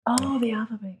Oh, the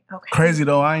alphabet. Okay. Crazy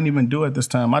though, I ain't even do it this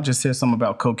time. I just said something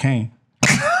about cocaine.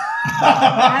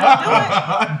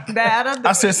 That'll do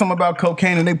I said something about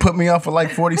cocaine and they put me up for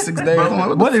like 46 days. I'm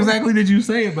like, What exactly did you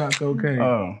say about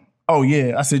cocaine? Oh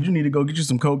yeah, I said you need to go get you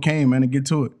some cocaine, man, and get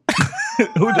to it.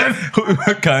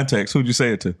 Context, who'd you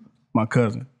say it to? My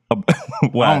cousin.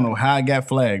 Why? I don't know how I got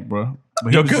flagged, bro.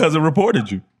 But Your cousin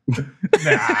reported you. He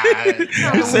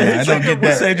said,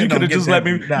 Said you could have just let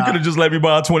me. You could have just let me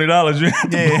borrow $20. You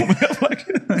had to pull me up like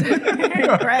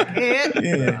Crackhead.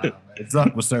 Yeah.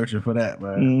 Zuck was searching for that,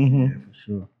 man. Mm-hmm. Yeah, for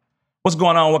sure. What's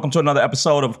going on? Welcome to another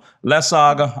episode of Let's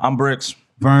Saga. I'm Bricks.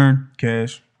 Vern.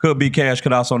 Cash. Could be Cash,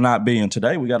 could also not be. And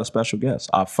today we got a special guest,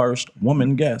 our first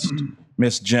woman guest,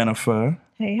 Miss Jennifer.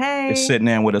 Hey. Is sitting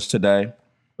in with us today.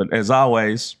 But as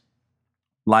always,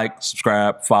 like,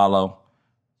 subscribe, follow,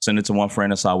 send it to one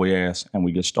friend. That's all we ask. And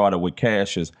we get started with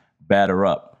Cash's batter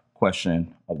up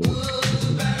question of the week.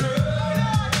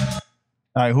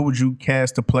 All right, who would you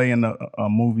cast to play in a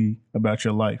movie about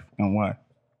your life and why?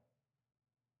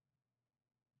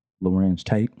 Lorenz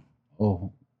Tate.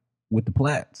 Oh, with the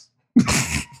plaits.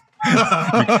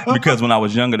 Because when I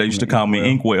was younger, they used to call me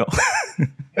Inkwell.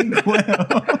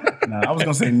 Nah, I was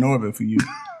gonna say Norbit for you.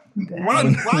 Nah,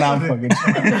 I'm fucking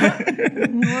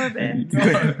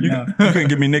Norbit. You couldn't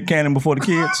give me Nick Cannon before the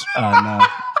kids? nah.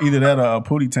 Either that or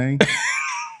Pootie Tang.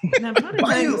 Now, Pootie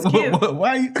Tang was cute.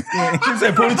 Why you? Yeah, She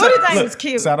said Pootie Pootie Tang was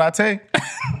cute. Sarate.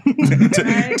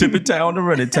 Tip it down the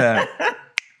ready time.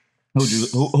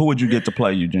 Who would you get to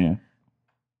play you, Jen?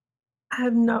 I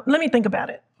have no. Let me think about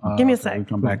it. Give me a We sec.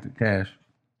 come back to Cash.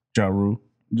 Ja Rule.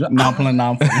 No, I'm playing.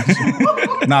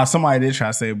 Nah, somebody did try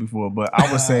to say it before, but I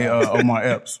would say Omar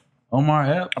Epps. Omar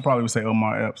Epps. I probably would say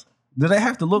Omar Epps. Do they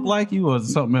have to look like you or is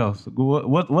it something else?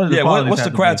 What are the Yeah, qualities what's the have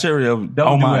to be? criteria of Don't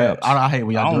Omar do that. Epps? I hate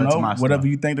when I y'all do don't that to know. my Whatever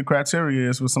stuff. you think the criteria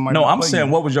is with somebody. No, to I'm play saying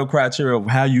you. what was your criteria of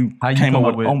how you came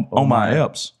up with Omar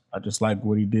Epps? I just like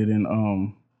what he did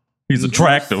in He's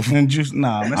attractive. and just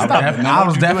nah. Man, stop it, man. I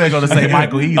was definitely going to say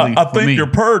Michael Ealy. I for think me. you're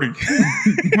purty.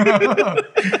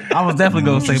 I was definitely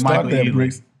going to say Start Michael that, Ealy.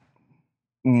 Bricks.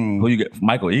 Who you get?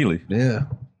 Michael Ealy. Yeah.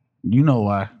 You know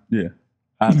why. Yeah.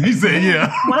 He said,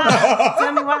 yeah. Why?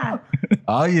 Tell me why.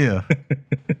 Oh, yeah.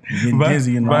 Getting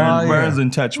dizzy and Vern's in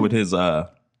touch with his.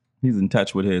 He's in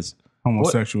touch with his.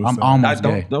 homosexual. I'm self. almost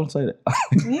gay. Don't say that.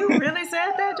 You really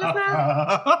said that just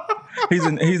now?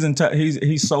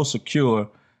 He's so secure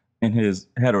in his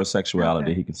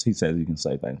heterosexuality. Okay. He says he can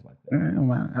say things like that.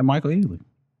 Man, Michael Ealy.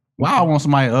 Why I want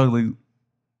somebody ugly? You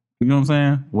know what I'm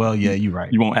saying? Well, yeah, you're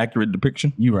right. You want accurate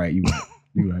depiction? You're right.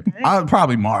 I'd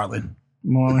probably Marlon.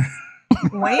 Marlon.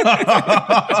 Wait.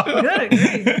 Good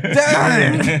agree.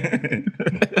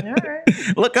 All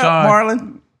right. Look up, Sorry.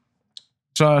 Marlon.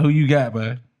 Sorry, who you got,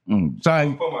 man?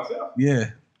 Sorry. For myself.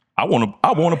 Yeah. I want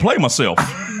to play myself.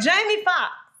 Jamie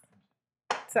Foxx.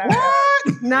 Sorry.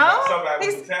 No? Somebody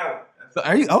He's, with talent. So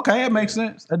are you, okay, that makes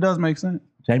sense. That does make sense.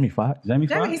 Jamie Foxx. Jamie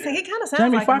Jamie, Foxx. he kind of sounds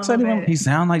Jamie like Foxx. him a little He bit.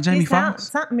 sound like Jamie He sound- Foxx.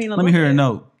 sound- I mean, Let me hear a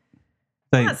note.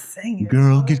 Say, I'm not singing.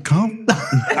 girl, get comfortable.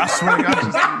 I swear to God.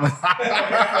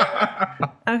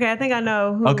 Okay, I think I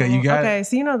know who. Okay, you got it? Okay,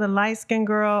 so you know the light-skinned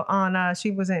girl on,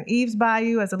 she was in Eve's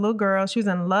Bayou as a little girl. She was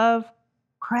in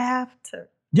Lovecraft.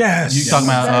 Yes. You talking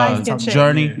The about light-skinned chick.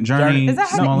 Journey Is that her name?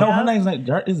 Smollett? No, her name's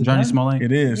not. Is it Journey Smollett?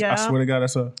 It is. Yeah. I swear to God,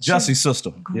 that's a. Jesse's sister.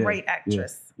 Great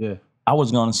actress. Yeah. I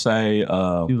was gonna say She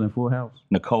was in Full House.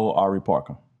 Nicole Ari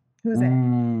Parker. Who's that?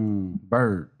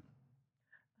 Bird.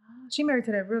 She married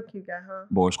to that real cute guy, huh?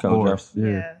 Boris Kojo. Boris. Yeah.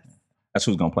 Yes. That's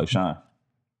who's gonna play Sean.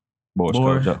 Boris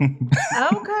Boris. Kojo.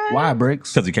 Okay. Why,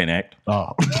 Bricks? Because he can't act.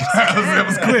 Oh. that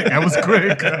was quick. That was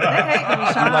quick. They hate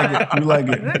them, Sean. You like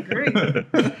it. Good grief.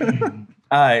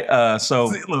 All right. So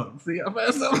See, I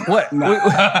found something. what?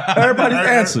 Everybody's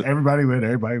answer. Everybody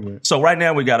went. So right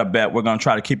now we got a bet. We're gonna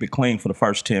try to keep it clean for the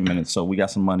first 10 minutes. So we got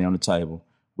some money on the table.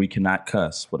 We cannot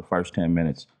cuss for the first 10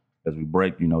 minutes. As we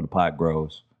break, the pot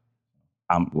grows.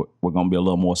 We're gonna be a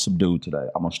little more subdued today.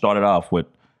 I'm gonna start it off with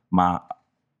my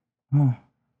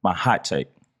hot take.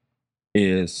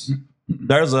 Is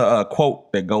there's a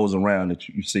quote that goes around that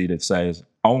you see that says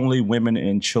only women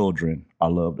and children are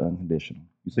loved unconditionally.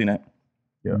 You seen that?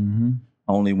 Yeah. Mm-hmm.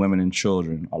 Only women and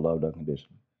children are loved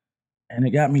unconditionally. And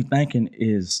it got me thinking,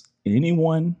 is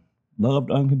anyone loved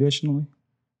unconditionally?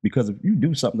 Because if you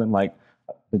do something like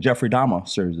the Jeffrey Dahmer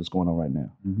series that's going on right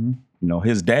now,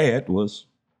 his dad was,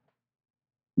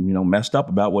 messed up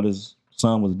about what his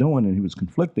son was doing and he was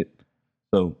conflicted.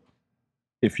 So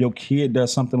if your kid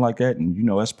does something like that, and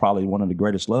that's probably one of the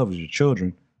greatest loves is your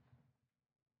children,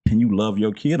 can you love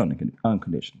your kid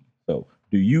unconditionally? So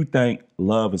do you think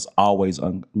love is always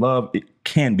love? It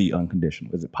can be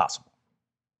unconditional. Is it possible?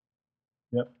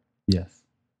 Yep. Yes.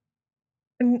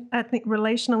 And I think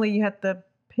relationally, you have to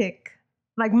pick.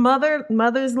 Like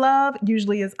mother's love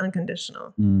usually is unconditional.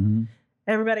 Mm-hmm.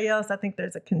 Everybody else, I think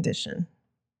there's a condition.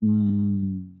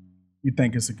 You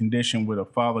think it's a condition with a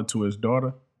father to his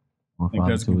daughter? Or I think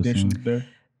there's a father to his condition son. there.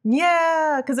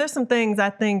 Yeah, because there's some things I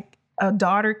think a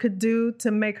daughter could do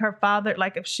to make her father,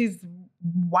 like if she's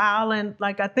wilding,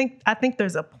 like I think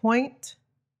there's a point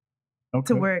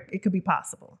Okay. to where it could be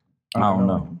possible. I don't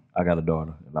know. I got a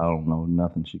daughter, and I don't know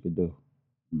nothing she could do.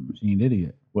 She ain't did it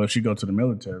yet. Well, she go to the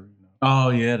military. Oh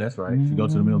yeah, that's right. She go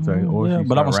to the military, or Yeah, she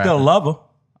but I'm start still rapping. love her.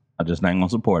 I just ain't gonna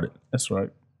support it. That's right.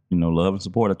 You know, love and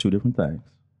support are two different things.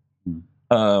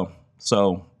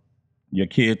 So your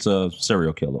kid's a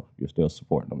serial killer. You're still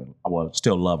supporting them. Well,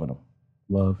 still loving them.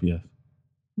 Love, yes.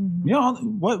 Mhm. You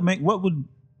know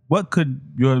what could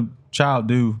your child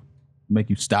do to make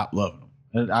you stop loving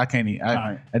them? I can't.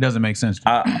 Right. It doesn't make sense.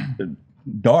 To me.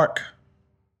 Dark,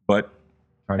 but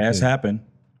Try to has say it. happened.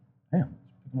 Damn,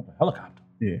 picking up a helicopter.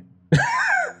 Yeah.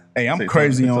 Hey, I'm Say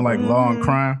crazy something. on like law and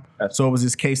crime. That's- So it was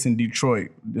this case in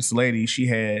Detroit. This lady, she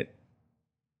had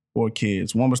 4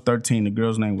 kids. One was 13. The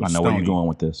girl's name was I know Stoney. where you're going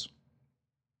with this.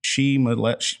 She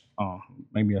molested. Oh,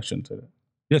 maybe I shouldn't say that.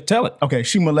 Just tell it, Okay,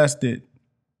 she molested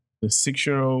the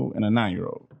 6-year-old and a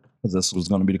 9-year-old. because this was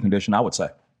going to be the condition. I would say.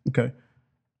 Okay,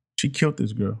 she killed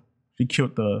this girl. She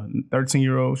killed the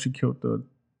 13-year-old. She killed the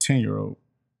 10-year-old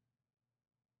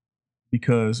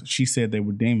because she said they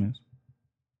were demons,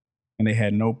 and they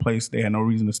had no place. They had no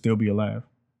reason to still be alive.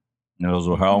 Those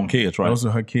were her own kids, right? Those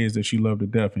are her kids that she loved to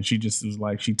death, and she just was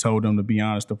like, she told them to be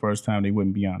honest the first time they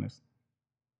wouldn't be honest.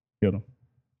 Killed them.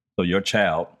 So your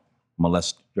child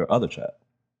molested your other child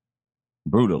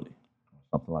brutally,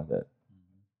 something like that.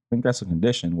 I think that's a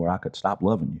condition where I could stop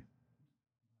loving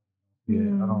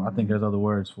you. Yeah, I think there's other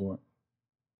words for it.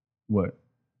 What?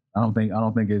 I don't think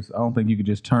you could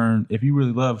just turn. If you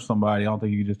really love somebody, I don't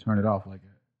think you could just turn it off like that.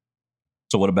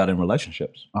 So what about in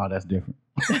relationships? Oh, that's different.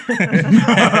 That's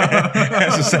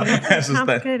the thing.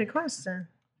 Complicated question.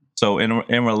 So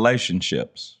in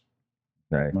relationships,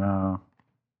 okay,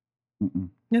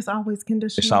 It's always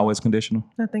conditional. it's always conditional.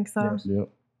 I think so. Yep.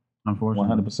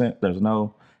 Unfortunately, 100%. There's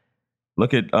no.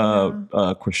 Look at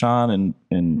Krishan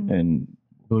and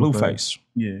Blueface.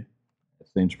 Yeah. It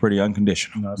seems pretty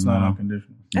unconditional. No, it's not No.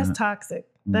 unconditional. That's toxic.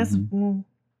 That's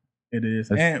It is.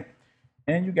 That's-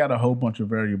 And you got a whole bunch of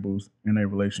variables in a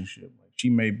relationship. Like she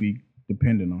may be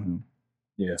dependent on him.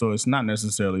 Yeah. So it's not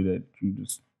necessarily that you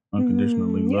just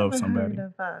unconditionally you love ever somebody.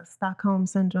 Heard of Stockholm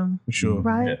syndrome, For sure.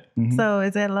 right? Mhm. So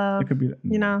is that love? It could be that.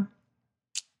 You know,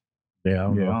 yeah.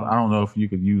 I don't know if you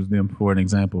could use them for an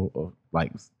example of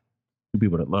like two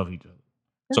people that love each other.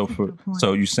 So That's a good point.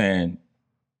 so you're saying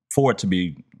for it to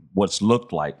be what's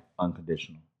looked like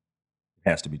unconditional, it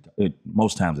has to be.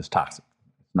 Most times it's toxic.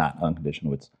 It's not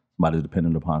unconditional. It's somebody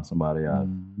dependent upon somebody.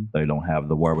 They don't have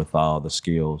the wherewithal, the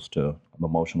skills the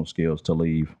emotional skills to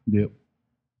leave. Yep.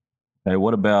 Hey,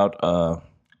 what about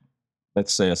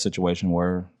let's say a situation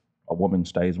where a woman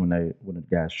stays when the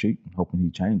guy's cheating, hoping he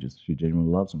changes. She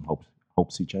genuinely loves him,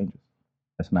 hopes he changes.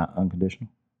 That's not unconditional.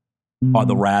 Or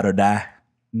the ride or die.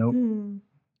 Nope.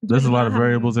 There's a lot of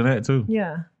variables in that too.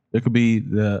 Yeah. It could be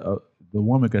the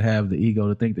woman could have the ego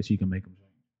to think that she can make him change.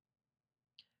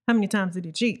 How many times did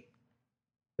he cheat?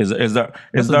 Is there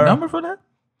Is there a number for that?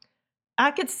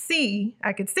 I could see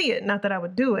it. Not that I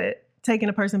would do it. Taking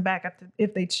a person back after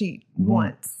if they cheat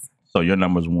once. So your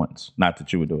number's once. Not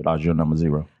that you would do it. Or is your number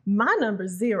 0? My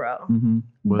number's 0,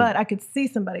 but I could see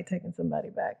somebody taking somebody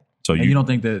back. So you don't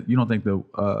think the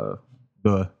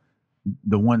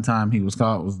one time he was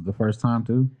caught was the first time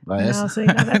too? Like, No, so you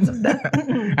know, that's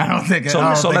I don't think. So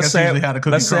let's say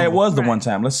it was the Right. one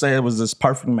time. Let's say it was this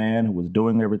perfect man who was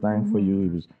doing everything for you. He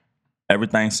was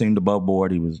everything seemed above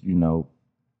board. He was,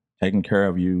 taking care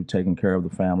of you, taking care of the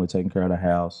family, taking care of the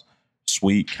house,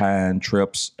 sweet, kind,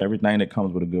 trips, everything that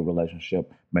comes with a good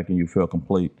relationship, making you feel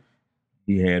complete.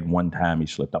 He had one time he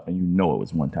slipped up, and you know it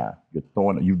was one time.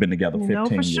 You've been together 15 No,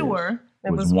 for years. sure.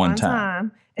 It was one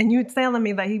time. And you're telling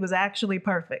me that he was actually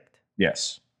perfect.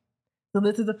 Yes. So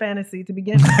this is a fantasy to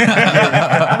begin with.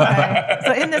 Okay.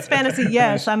 So in this fantasy,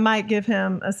 yes, I might give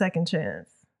him a second chance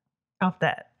off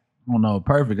that. I don't know.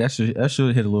 Perfect. That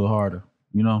should hit a little harder.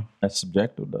 That's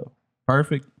subjective, though.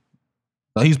 Perfect.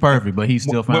 So he's perfect, but he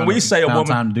still found When we say a found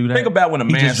woman, time to do that. think about when a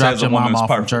He man just dropped says a your mom woman's off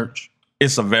from perfect. church.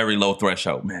 It's a very low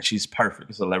threshold. Man, she's perfect.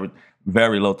 It's a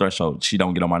very low threshold. She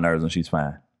don't get on my nerves and she's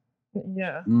fine.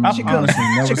 Yeah. I've She honestly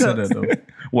cooks. never She said cooks. that though.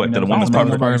 What? That a I woman's don't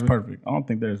think perfect? nobody's perfect. I don't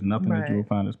think there's nothing that you Right. will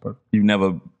find that's perfect. You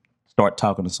never start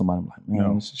talking to somebody like,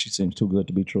 man, No. she seems too good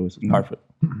to be true. It's No. perfect.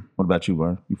 What about you,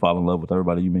 Vern? You fall in love with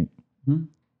everybody you meet?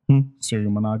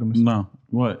 Serial monogamous? No.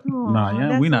 What? Aw, Nah, yeah,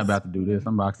 that's we not so about to do this.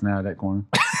 I'm boxing out of that corner.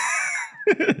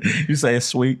 You say it's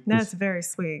sweet. That's very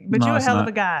sweet. But No, you're a it's hell of not.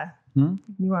 a guy. Hmm?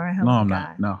 You are a hell No, of I'm a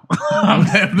guy. not. No. I'm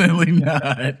definitely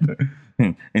not.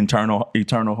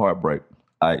 Eternal heartbreak.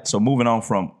 All right. So moving on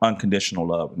from unconditional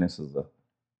love, and this is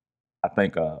I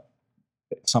think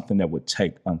something that would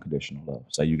take unconditional love.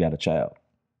 Say you got a child,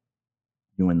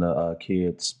 you and the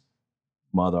kid's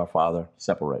mother or father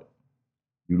separate.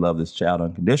 You love this child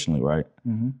unconditionally, right?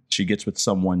 Mm-hmm. She gets with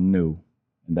someone new,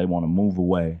 and they want to move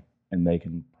away, and they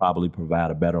can probably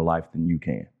provide a better life than you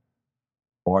can.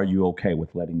 Or are you okay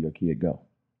with letting your kid go?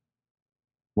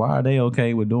 Why are they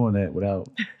okay with doing that without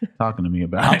talking to me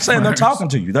about it? I'm saying they're first? talking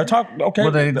to you. They're talking. Okay,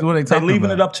 What they they're talking leaving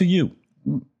about? it up to you.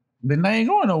 Then they ain't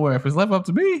going nowhere. If it's left up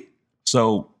to me,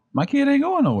 So my kid ain't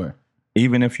going nowhere.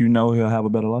 even if you know he'll have a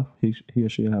better life, he or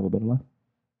she will have a better life.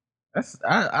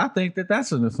 I think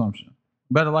that's an assumption.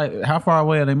 Better life. How far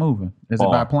away are they moving? Is it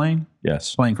Far. by plane?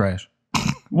 Yes. Plane crash.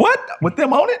 What? With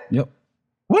them on it? Yep.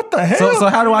 What the hell? So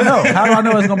how do I know? How do I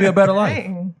know it's gonna be a better life?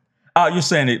 Dang. Oh, you're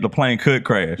saying that the plane could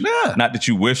crash. Yeah. Not that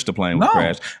you wish the plane would No.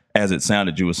 crash, as it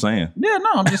sounded you were saying. Yeah, no,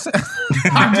 I'm just saying.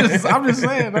 I'm just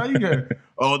saying. Now you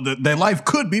go, their life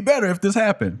could be better if this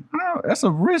happened. No, that's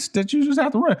a risk that you just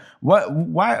have to run. What?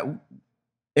 Why?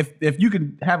 If you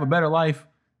can have a better life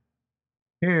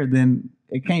here, then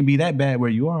it can't be that bad where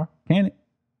you are, can it?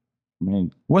 I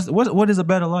mean, What is a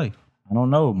better life? I don't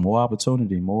know. More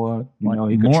opportunity, more, you know,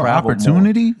 he could More travel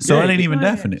opportunity. So Yeah, it ain't even Right.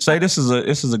 definite. Say this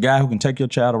is a guy who can take your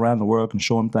child around the world, can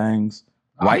show him things.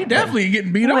 Right, definitely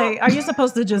getting beat Wait, up. are you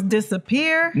supposed to just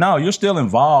disappear? No, you're still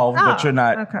involved, but Oh, you're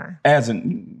not okay. as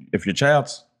in if your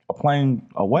child's a plane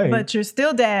away. But you're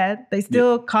still dad. They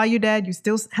still call you dad. You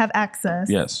still have access.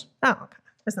 yes, Oh, okay.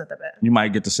 That's not that bad. you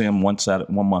might get to see him 1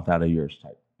 month out of years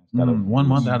type. Instead of 1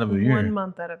 month out of a year. 1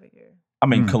 month out of a year. I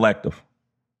mean, collective.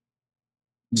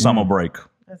 Summer break.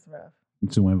 That's rough. I'm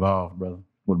too involved, brother.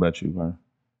 What about you, Vern?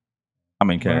 I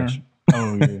mean, Cash.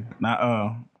 Oh yeah.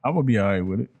 Now, I would be all right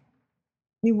with it.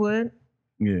 You would?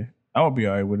 Yeah, I would be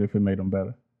all right with it if it made them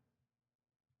better.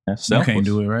 That's You selfless. can't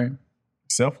do it, right?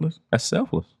 Selfless. That's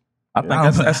selfless. I think I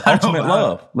don't- that's I don't- ultimate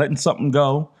love. Letting something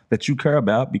go that you care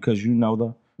about because you know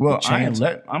the. Well, chance.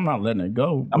 I'm not letting it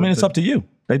go. I mean, it's up to you.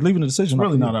 They leaving the It's decision.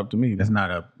 really up to not you. up to me. That's not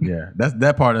up. Yeah, that's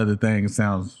that part of the thing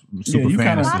sounds super you kinda-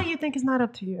 fantasy. Why do you think it's not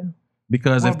up to you?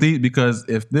 Because Well-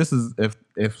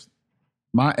 if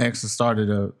my ex has started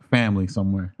a family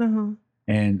somewhere Mm-hmm.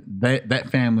 and that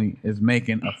family is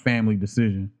making a family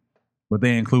decision, but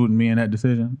they including me in that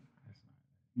decision.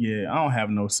 Yeah, I don't have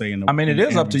no say in the. I mean, it in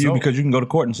is the up to you result. because you can go to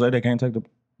court and say they can't take the.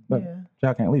 Yeah.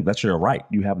 Child can't leave. That's your right.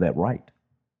 You have that right.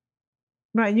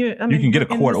 Right. You can get a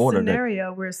court in order this that-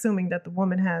 scenario, we're assuming that the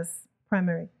woman has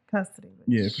primary custody.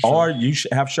 Yeah, for sure. Or you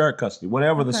should have shared custody.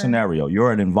 Whatever the Okay. scenario,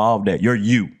 you're involved at. You're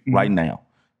you Mm-hmm. right now,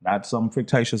 not some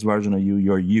fictitious version of you.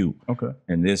 You're you. Okay.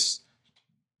 And this,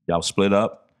 y'all split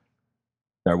up.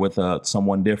 They're with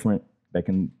someone different. They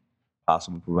can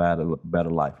possibly provide a better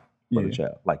life for the Yeah.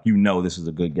 child. Like this is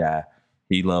a good guy.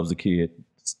 He loves the kid.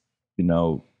 You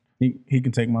know. He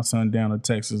can take my son down to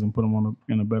Texas and put him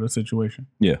in a better situation,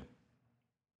 Yeah.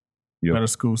 Yeah. better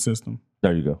school system.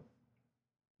 There you go.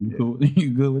 You cool? You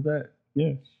good with that?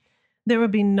 Yeah. There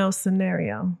would be no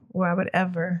scenario where I would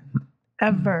ever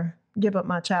give up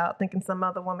my child thinking some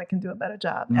other woman can do a better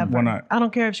job. Ever. Why not? I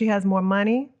don't care if she has more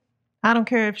money. I don't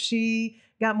care if she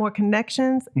got more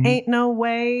connections. Mhm. Ain't no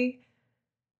way.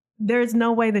 There's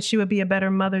no way that she would be a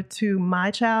better mother to my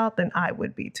child than I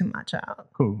would be to my child.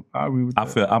 Cool. I agree with I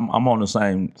that. feel I'm on the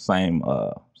same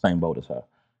boat as her.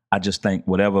 I just think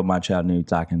whatever my child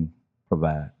needs, I can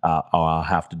provide. I'll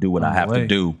have to do what I On the have to way.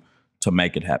 do to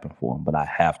make it happen for them. But I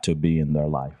have to be in their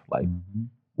life. Like Mm-hmm.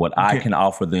 what I Okay. can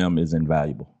offer them is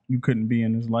invaluable. You couldn't be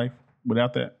in his life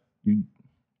without that.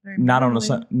 Very Not on the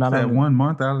probably. not That on. 1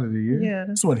 month out of the year. Yeah.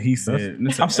 That's what he said.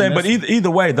 I'm saying, but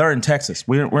either way, they're in Texas.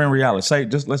 We're in reality.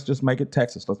 Let's just make it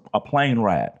Texas. A plane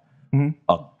ride, Mhm.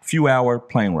 a few hour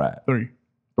plane ride,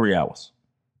 3 hours.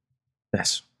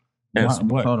 That's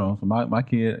what? Hold on. So my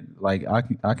kid, like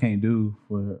I can't do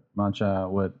for my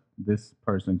child what this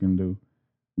person can do,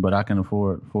 but I can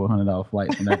afford $400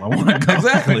 flights whenever I want to go.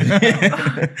 exactly.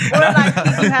 Or like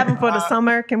if you have them for the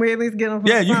summer, can we at least get them for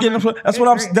Yeah, the you summer? get them.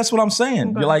 That's what I'm saying.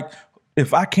 Okay. You're like,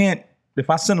 if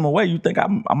I send them away, you think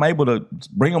I'm able to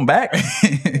bring them back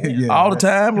Yeah, all the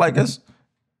time? Like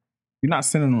You're not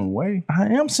sending him away. I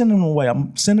am sending them away.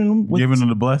 I'm sending them with, giving them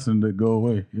the blessing to go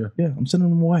away. Yeah, yeah, I'm sending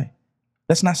them away.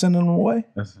 That's not sending them away.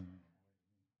 that's.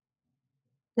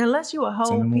 Unless you a whole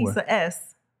Send them piece away. of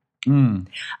S, Mm.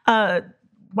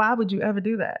 why would you ever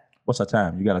do that? What's our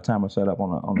time? You got a timer set up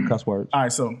on the cuss words? All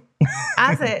right, so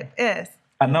I said S.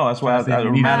 I know. That's why I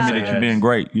reminded me that you're being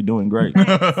great. You're doing great.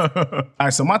 all right,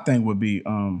 so my thing would be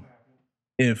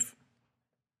if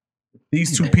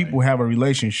these two people have a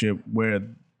relationship where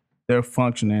they're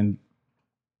functioning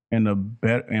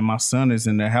and my son is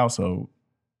in their household,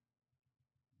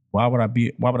 why would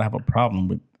I have a problem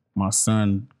with my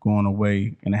son going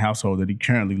away in a household that he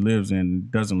currently lives in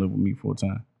and doesn't live with me full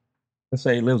time? Let's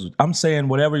say he lives with. I'm saying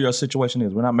whatever your situation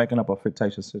is. We're not making up a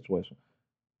fictitious situation.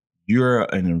 You're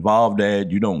an involved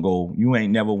dad. You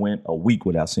ain't never went a week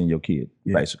without seeing your kid.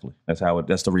 Yeah. Basically, that's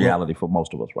the reality for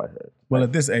most of us right here. Well,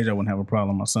 at this age, I wouldn't have a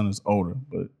problem. My son is older,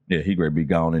 but yeah, he great be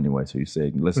gone anyway. So you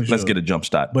said let's get a jump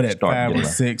start. But at 5 or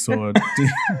 6 or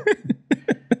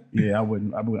yeah, I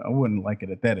wouldn't like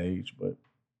it at that age. But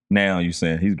now you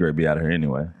saying he's great be out of here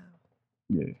anyway.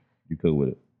 Yeah, you cool with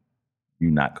it? You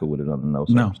not cool with it under no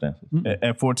circumstances? No.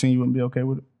 At 14, you wouldn't be okay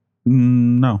with it?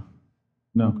 No.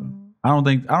 Mm-hmm.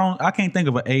 I can't think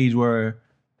of an age where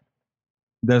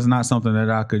there's not something that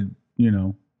I could,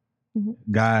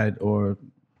 guide or.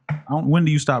 When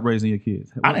do you stop raising your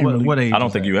kids? What age? I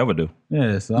don't think you ever do.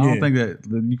 Yeah, so I don't think that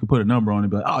you could put a number on it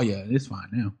and be like, oh yeah, it's fine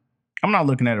now. I'm not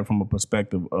looking at it from a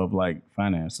perspective of like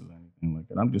finances or anything like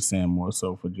that. I'm just saying more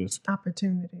so for just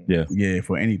opportunity. Yeah,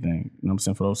 for anything. You know what I'm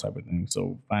saying? For those type of things.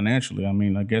 So financially, I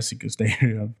mean, I guess he could stay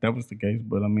here if that was the case.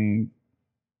 But I mean,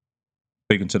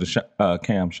 speaking to the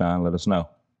Cam, Sean, let us know.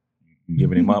 You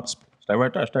giving him up? Stay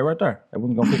right there. Stay right there.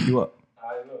 Everyone's gonna pick you up.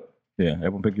 I know. Yeah,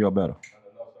 everyone pick you up better.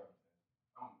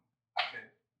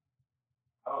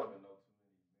 I don't even know too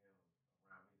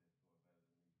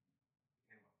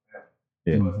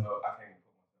Yeah. many men around me in my family. So I can't even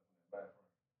put myself in that bad.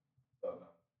 So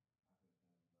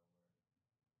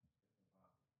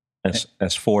no.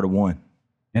 That's 4-1.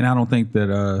 And I don't think that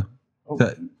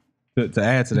to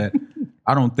add to that,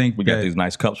 I don't think we got these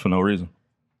nice cups for no reason.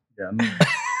 Yeah, I know.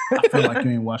 I feel like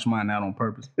you ain't washed mine out on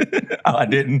purpose. Oh, I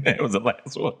didn't. It was the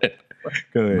last one.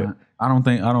 Go ahead. I don't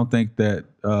think that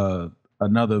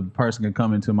another person can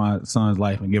come into my son's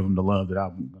life and give him the love that I'm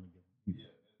going to give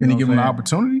him. Can he give him the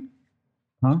opportunity?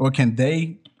 Huh? Or can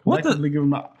they collectively give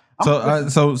him the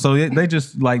So they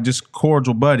just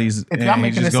cordial buddies and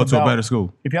he just go to a better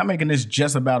school. If y'all making this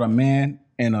just about a man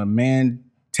and a man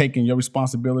taking your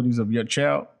responsibilities of your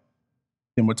child,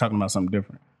 then we're talking about something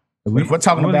different. If we're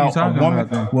talking about a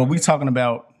woman, we talking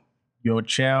about your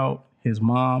child, his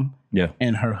mom,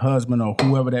 and her husband or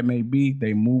whoever that may be.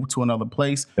 They move to another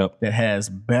place that has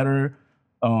better,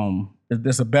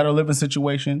 there's a better living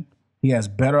situation. He has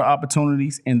better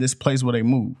opportunities in this place where they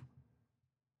move.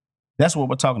 That's what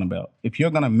we're talking about. If you're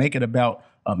going to make it about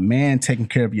a man taking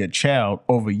care of your child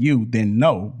over you, then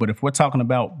no. But if we're talking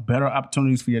about better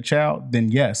opportunities for your child,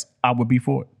 then yes, I would be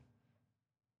for it.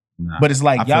 Nah, but it's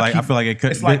like I feel like it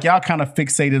could. It's like y'all kind of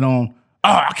fixated on,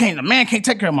 a man can't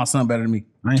take care of my son better than me.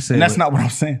 I ain't saying that's not what I'm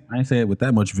saying. I ain't say it with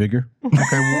that much vigor. Okay,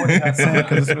 well, what did I say?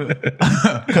 Because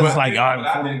it's like, all right.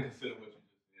 I didn't consider what you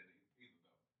just said either.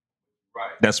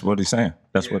 Right. That's what he's saying.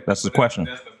 That's the question.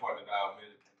 That's the part that I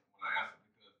omitted when I answered,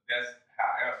 because that's how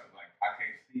I answered. Like, I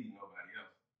can't see nobody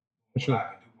else. What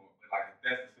I can do for it. But like, if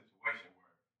that's the situation where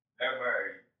they're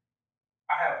married,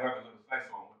 I have very little say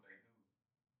so on what they do.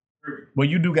 Period. Well,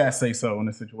 you do guys say so in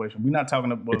this situation. We're not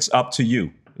talking about. It's up to you.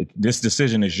 This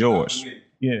decision is yours.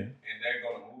 Yeah. And they're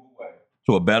gonna move away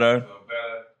to a better.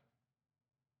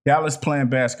 Dallas playing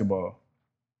basketball.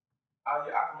 I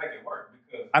can make it work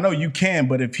because I know you can,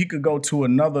 but if he could go to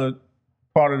another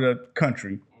part of the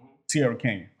country, Sierra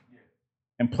Canyon,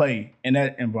 and play in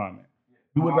that environment,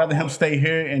 you would rather him stay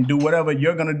here and do whatever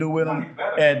you're gonna do with him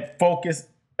and focus,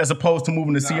 as opposed to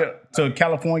moving to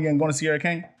California and going to Sierra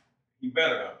Canyon. He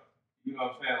better though. You know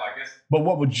what I'm saying? Like it's. But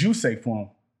what would you say for him?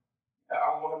 Yeah,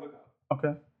 I want him to go.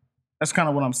 Okay, that's kind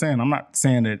of what I'm saying. I'm not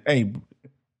saying that, hey,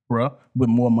 bruh, with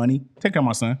more money, take care of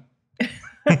my son.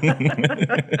 I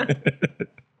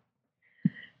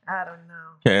don't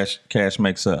know. Cash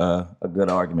makes a good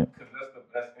argument. Because that's the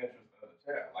best interest of the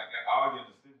child. Like all your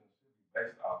decisions should be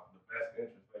based off the best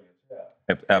interest of your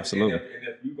child. Absolutely. And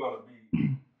if you're gonna be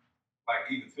like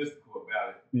egotistical about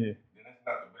it, then that's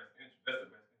not the best interest. That's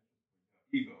the best interest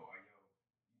of your ego. Or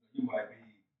you might be.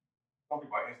 Some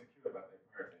people are insecure about their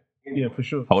parenting. Anyway. Yeah, for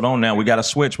sure. Hold on, now we got to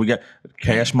switch. We got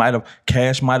Cash might have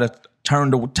turned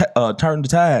the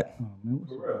tide.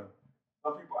 For real.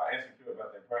 Some people are insecure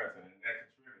about their parenting, and that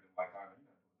can trigger them. Like, you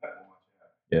know, that with my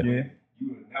child. Yeah. You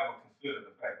would never consider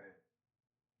the fact that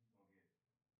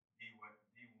D1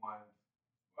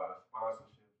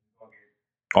 sponsorship.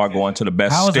 Are going to the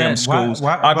best STEM schools.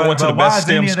 Are going to the best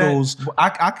STEM schools.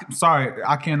 Sorry,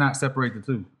 I cannot separate the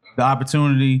two. The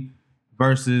opportunity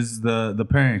versus the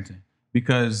parenting?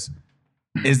 Because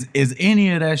is any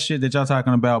of that shit that y'all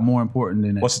talking about more important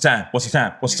than that? What's the time? What's the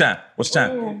time? What's the time? What's the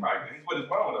time? He's with his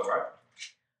mama though, right?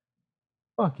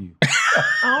 Fuck you.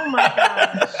 Oh my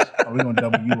gosh. Oh, we gonna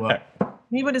double you up.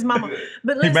 He with his mama.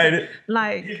 But He listen, made it.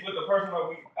 like, He's with the person that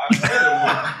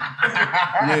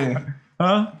I met him with. Yeah.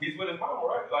 Huh? He's with his mama,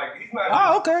 right? Like he's not.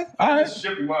 Oh, okay. All right. Just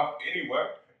ship him off anywhere.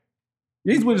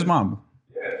 He's with his mama.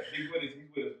 Yeah, he's with his,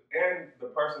 and the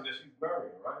person that she's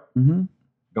marrying, right? Mm-hmm.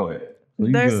 Go ahead. So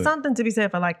you there's good. something to be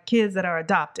said for like kids that are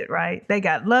adopted, right? They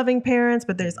got loving parents,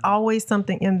 but there's always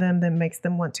something in them that makes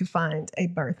them want to find a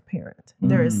birth parent.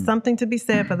 There is something to be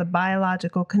said for the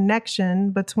biological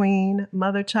connection between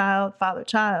mother-child,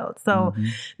 father-child. So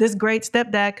this great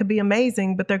stepdad could be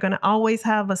amazing, but they're going to always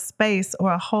have a space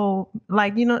or a hole.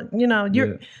 Like, you're.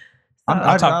 Yeah.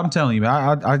 I'm telling you,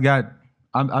 man,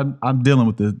 I'm dealing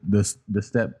with the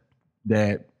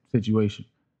stepdad situation,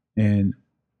 and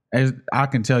as I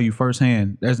can tell you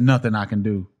firsthand, there's nothing I can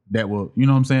do that will, you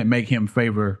know what I'm saying, make him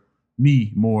favor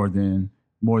me more than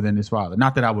his father.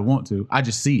 Not that I would want to. I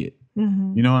just see it.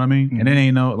 Mm-hmm. You know what I mean? And it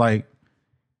ain't no like.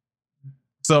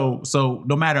 So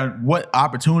no matter what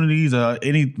opportunities or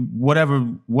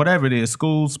whatever it is,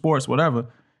 school, sports, whatever,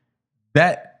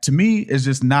 that to me is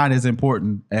just not as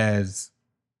important as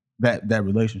that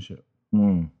relationship.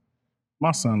 Mm.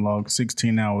 My son logged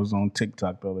 16 hours on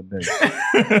TikTok the other day.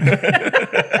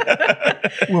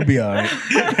 We'll be all right.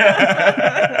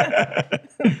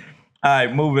 All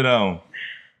right, moving on.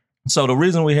 So the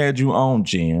reason we had you on,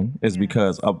 Jen, is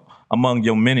because among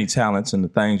your many talents and the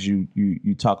things you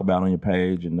talk about on your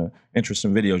page and the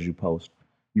interesting videos you post,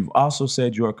 you've also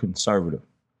said you're a conservative.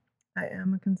 I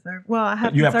am a conservative. Well, I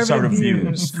have You have conservative conservative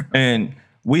views. views. And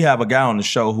we have a guy on the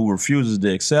show who refuses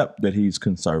to accept that he's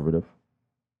conservative.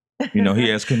 You know, he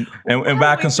has, and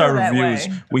by conservative views,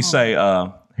 we say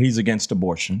he's against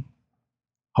abortion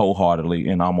wholeheartedly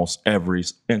in almost every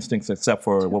instance, except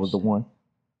for, what was the one?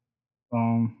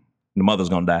 The mother's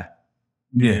gonna die.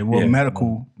 Yeah,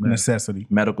 medical necessity.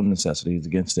 Medical necessity. He's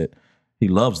against it. He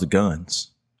loves the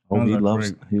guns.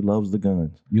 He loves the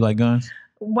guns. You like guns?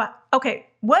 What? Okay.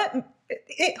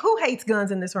 Who hates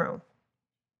guns in this room?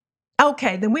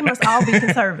 Okay, then we must all be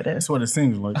conservative. That's what it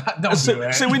seems like.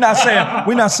 See, we're not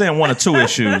saying one or two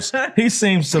issues. He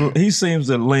seems to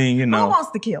lean, you Who know.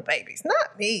 wants to kill babies?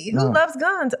 Not me. Who loves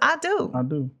guns? I do. I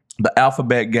do. The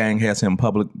Alphabet Gang has him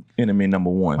public enemy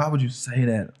number one. Why would you say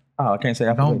that? Oh, I can't say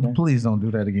Alphabet Gang. Please don't do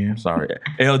that again. Sorry.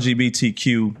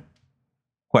 LGBTQ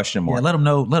question mark. Yeah,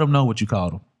 let them know what you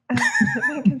called him.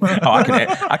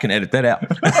 I can edit that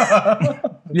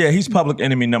out. Yeah, he's public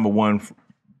enemy number one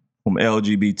from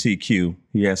LGBTQ.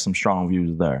 He has some strong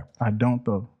views there. I don't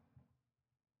though.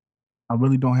 I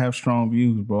really don't have strong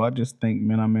views, bro. I just think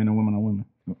men are men and women are women.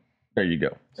 There you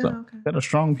go. So Okay. Is that a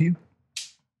strong view?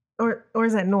 Or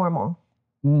is that normal?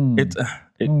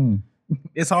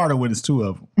 It's harder when it's two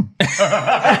of them.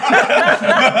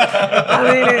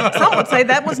 I mean, some would say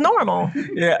that was normal.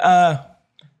 yeah,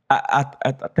 I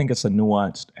think it's a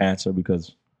nuanced answer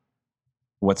because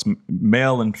what's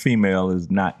male and female is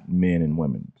not men and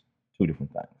women. Two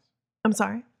different things. I'm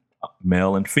sorry.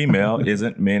 Male and female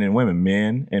isn't men and women.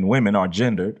 Men and women are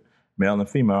gendered. Male and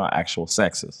female are actual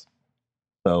sexes.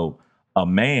 So a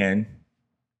man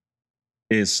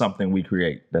is something we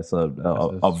create. That's a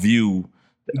view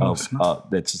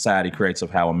that society creates of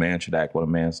how a man should act. What a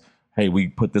man's, hey, we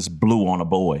put this blue on a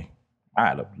boy. All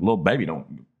right, a little baby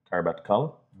don't care about the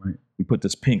color. Right. We put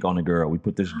this pink on a girl. We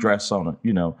put this dress on her.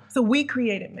 You know. So we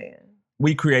created man.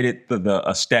 We created the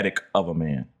aesthetic of a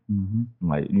man. Mm-hmm.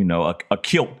 Like, you know, a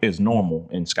kilt is normal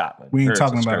in Scotland. We ain't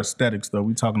talking about aesthetics though.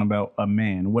 We talking about a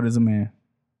man. What is a man?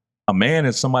 A man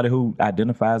is somebody who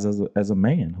identifies as a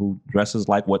man, who dresses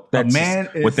like what A that's man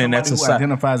is within that somebody who society.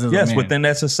 identifies as a Yes, man. within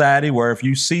that society where if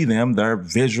you see them, they're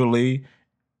visually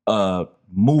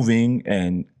moving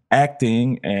and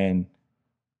acting and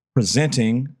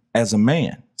presenting as a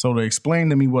man. So to explain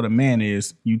to me what a man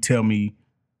is, you tell me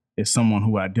it's someone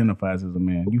who identifies as a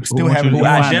man. You still wants haven't you to-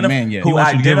 defined a man yet. Who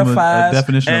wants you to give him a identifies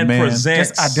definition of and man? presents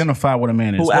Just identify what a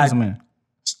man is. What is a man?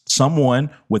 someone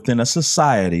within a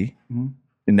society, Mm-hmm.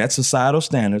 in that societal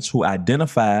standards, who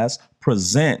identifies,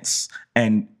 presents,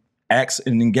 and acts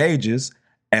and engages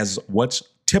as what's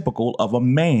typical of a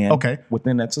man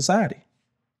within that society.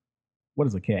 What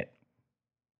is a cat?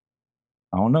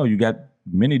 I don't know. You got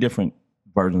many different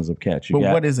versions of cats.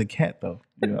 What is a cat though?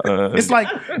 It's It's like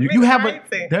you have a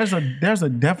there's a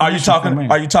definition. Are you talking? for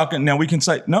man. Are you talking? Now we can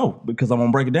say no because I'm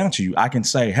gonna break it down to you. I can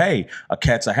say, hey, a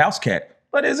cat's a house cat,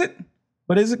 but is it?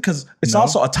 Because it's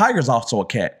also a tiger's also a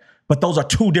cat. But those are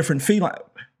two different feline.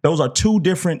 Those are two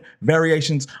different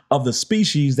variations of the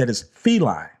species that is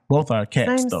feline. Both are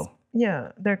cats, Same- though.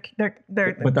 Yeah, they're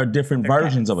But they're different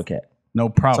versions of a cat. No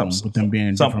problem with them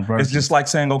being different versions. It's just like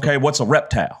saying, okay, what's a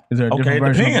reptile? Is there a okay, different it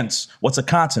version of depends. What's a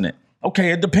continent?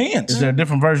 Okay, it depends. Is there a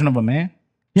different version of a man?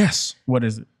 Yes. What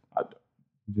is it?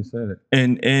 You just said it.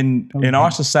 In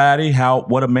our society,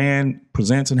 what a man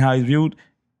presents and how he's viewed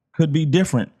could be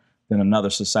different than another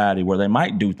society where they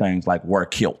might do things like wear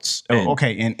kilts. And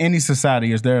Okay, in any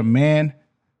society, is there a man?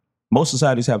 most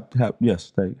societies have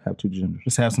yes, they have two genders.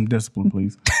 Just have some discipline,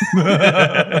 please.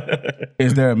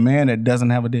 Is there a man that doesn't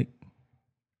have a dick?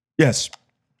 Yes.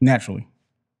 Naturally.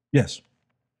 Yes.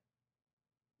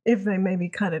 if they maybe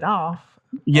cut it off.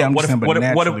 Yeah, I'm what saying,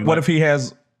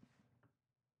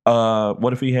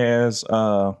 if he has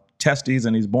testes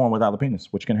and he's born without a penis,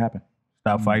 which can happen?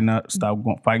 Stop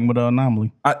fighting with an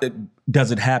anomaly.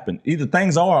 Does it happen? Either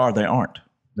things are or they aren't.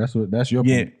 That's your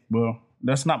Yeah, point. well,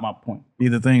 that's not my point.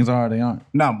 Either things are or they aren't.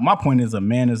 Now, my point is a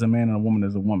man is a man and a woman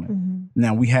is a woman. Mm-hmm.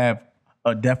 Now, we have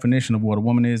a definition of what a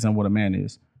woman is and what a man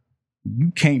is.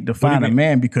 You can't define a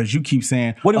man because you keep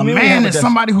saying What do you a mean we man have is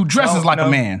somebody who dresses like no,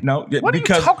 a man. No, What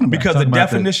because, are you talking about? because the Talking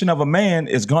about definition of a man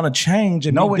is going to change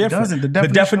and No, be it different. doesn't. The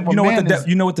definition of a man is-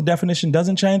 You know what the definition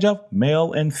doesn't change of?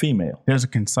 Male and female. There's a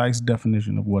concise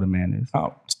definition of what a man is.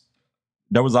 Oh.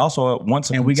 There was also once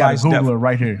a And we got concise Google it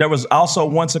right here. There was also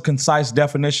once a concise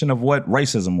definition of what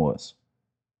racism was,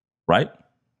 right?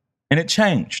 And it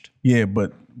changed. Yeah,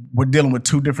 but we're dealing with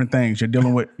two different things. You're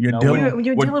dealing with You're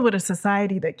dealing with a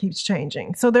society that keeps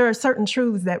changing. So there are certain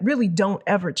truths that really don't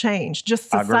ever change.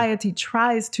 Just I agree. society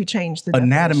tries to change the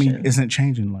anatomy definition. isn't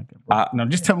changing like that. Bro. Now,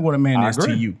 just tell me what a man I is to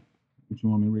agree. you, What you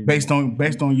want me to read? based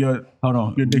on your Hold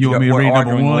on. Your You want me to We're read number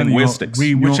arguing one? linguistics.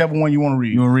 read whichever one you want to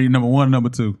read. You want to read number one, number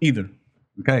two? Either,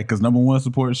 Okay, because number one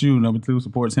supports you, number two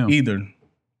supports him. either.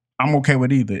 I'm okay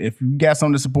with either. If you got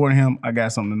something to support him, I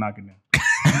got something to knock it down.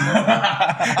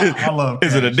 I love.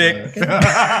 Is it a dick?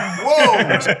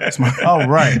 Whoa! All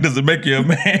right. Does it make you a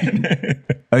man?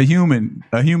 A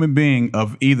human being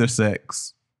of either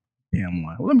sex. Damn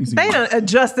one. Well, let me see. They done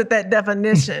adjusted that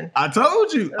definition. I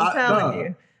told you. I'm telling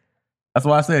you. That's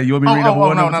why I said you want me to read number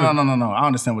one, no, number two? no. I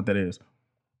understand what that is.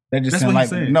 That just That's sound what like he's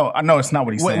saying. no. I know it's not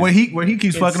what he's saying. Where he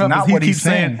keeps It's fucking up not is what he's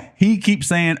he keeps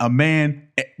saying a man,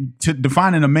 to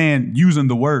defining a man using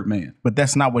the word man. But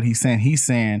that's not what he's saying. He's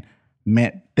saying,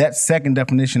 man, that second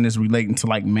definition is relating to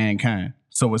like mankind.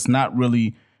 So it's not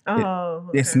really.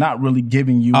 It's not really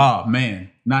giving you. Oh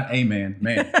man, not a man,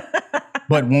 man.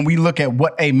 But when we look at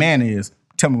what a man is,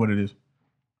 tell me what it is.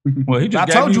 Well, he just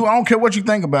I told you I don't care what you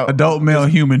think about. Adult male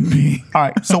human being. All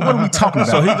right. So what are we talking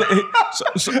So about?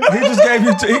 he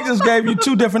just gave you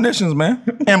two definitions, man.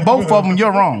 And both of them,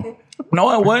 you're wrong.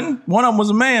 No, it wasn't. One of them was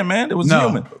a man, man. It was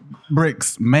human.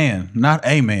 Bricks, man, not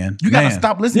a man. You gotta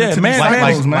stop listening Yeah, to man, these man,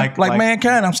 labels, man. like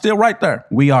mankind. I'm still right there.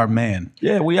 We are man.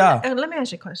 Yeah, we are. And let me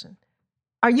ask you a question.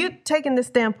 Are you taking this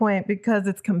standpoint because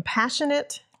it's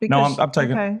compassionate? No, Because, I'm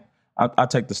taking. Okay. I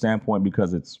take the standpoint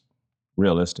because it's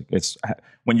realistic. It's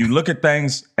when you look at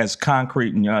things as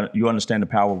concrete and you understand the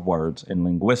power of words and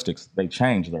linguistics. They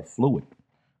change. They're fluid.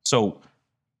 So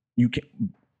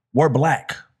we're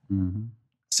black.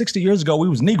 60 years ago, we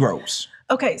was Negroes.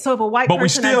 Okay, so if a white But we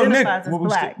person still identifies as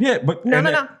black.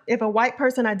 No. If a white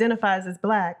person identifies as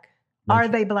black, are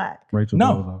they black? Rachel,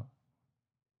 No.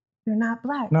 They're not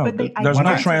black. No, but they there's no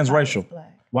identify transracial. as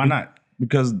black. Why not?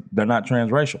 Because they're not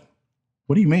transracial.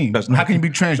 What do you mean? There's no- How can you be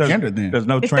transgender then? There's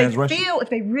no If transracial.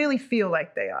 they really feel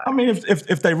like they are. I mean,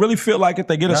 if they really feel like it,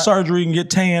 they get a surgery and get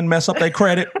tan, mess up their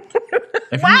credit.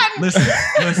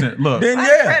 Listen, look. Then My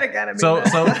yeah. credit gotta be So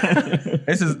better.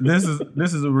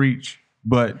 this is a reach,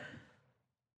 but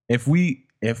if we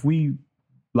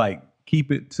like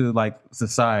keep it to like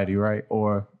society, right,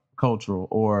 or cultural,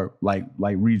 or like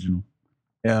regional,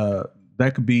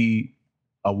 that could be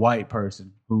a white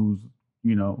person who's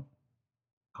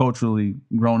culturally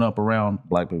grown up around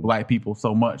black people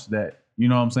so much that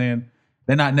what I'm saying,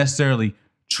 they're not necessarily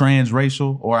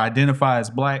transracial or identify as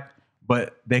black,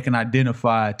 but they can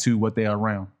identify to what they're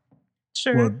around.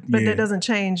 Sure, Well, but yeah. that doesn't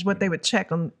change what they would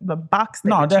check on the box. They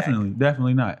No, would check.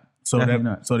 definitely not. So Definitely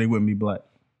not. so they wouldn't be black.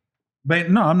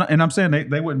 No, I'm not, and I'm saying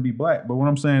they wouldn't be black. But what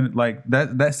I'm saying, like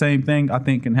that same thing, I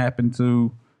think can happen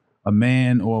to a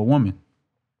man or a woman.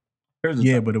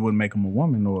 Yeah, but it wouldn't make them a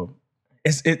woman or.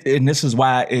 And this is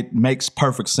why it makes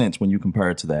perfect sense when you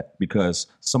compare it to that, because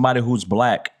somebody who's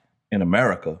black in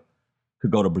America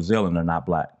could go to Brazil and they're not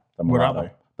black. They're What are mulatto.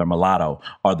 they? They're mulatto,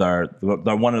 or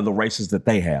they're one of the races that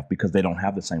they have because they don't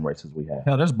have the same races we have.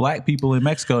 Hell, there's black people in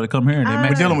Mexico that come here and they We're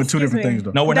make dealing with two Excuse different me. things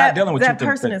though. No, we're not dealing with that two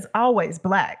different person things. is always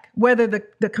black, whether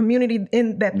the community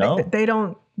in that No. they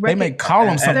don't They may call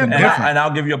them something different. And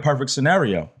I'll give you a perfect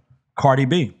scenario. Cardi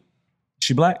B,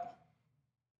 she black?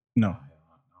 No.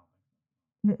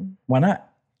 Why not?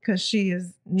 Because she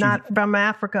is not from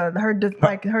Africa.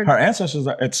 Her ancestors,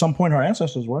 at some point, her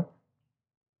ancestors were.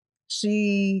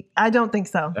 I don't think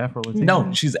so. Afro-Latino.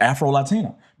 No, she's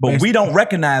Afro-Latina. But we don't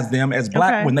recognize them as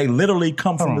black when they literally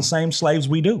come from the same slaves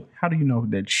we do. How do you know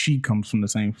that she comes from the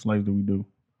same slaves that we do?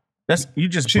 That's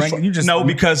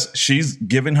because she's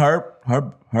given her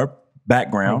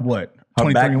background. What?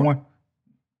 2031?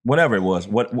 Whatever it was.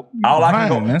 All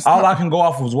I can go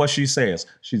off was what she says.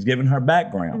 She's given her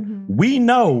background. Mm-hmm. We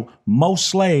know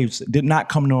most slaves did not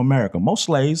come to America. Most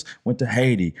slaves went to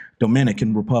Haiti,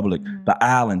 Dominican Republic, the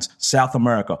islands, South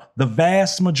America. The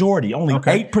vast majority, only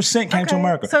 8% came to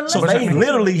America. So they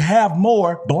literally have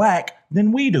more black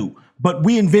than we do. But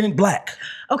we invented black.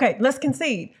 Okay, let's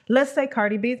concede. Let's say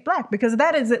Cardi B is black, because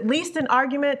that is at least an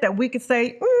argument that we could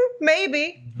say,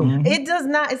 maybe. Mm-hmm.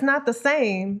 It's not the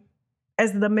same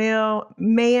as the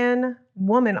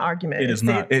man-woman argument. It is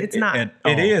not. It's not.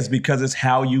 It is, because it's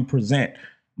how you present.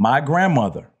 My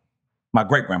grandmother, my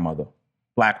great-grandmother,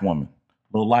 black woman,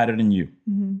 a little lighter than you,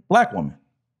 black woman,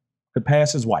 could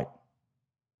pass as white.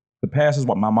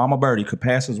 My mama Birdie could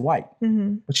pass as white,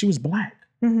 but she was black.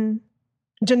 Mm-hmm.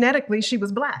 Genetically, she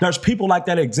was black. There's people like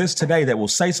that exist today that will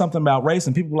say something about race,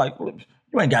 and people are like,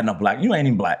 you ain't got no black. You ain't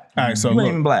even black. All right, so you ain't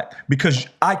even black, because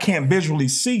I can't visually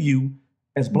see you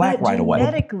as black right away.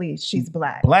 Genetically, she's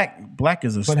black. Black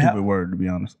is a stupid word, to be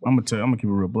honest. I'm gonna keep it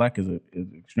real. Black is an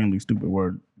extremely stupid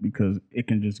word, because it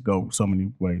can just go so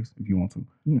many ways if you want to.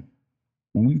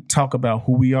 When we talk about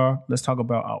who we are, let's talk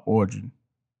about our origin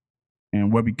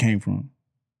and where we came from.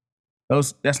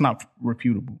 That's not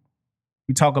refutable.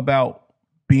 We talk about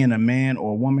being a man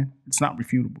or a woman, it's not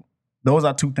refutable. Those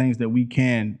are two things that we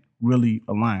can really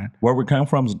align. Where we come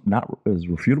from is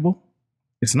refutable?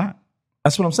 It's not.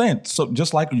 That's what I'm saying. So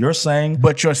just like you're saying,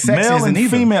 but your sex male isn't and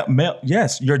either. Female,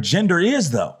 yes, your gender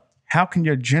is though. How can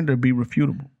your gender be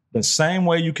refutable? The same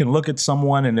way you can look at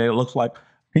someone and it looks like.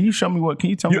 Can you tell me what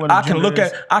I can look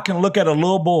at? I can look at a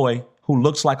little boy who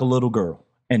looks like a little girl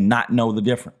and not know the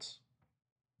difference.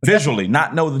 Visually,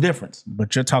 not know the difference.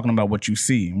 But you're talking about what you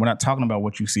see. We're not talking about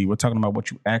what you see. We're talking about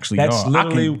what you actually are. I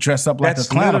can dress up like a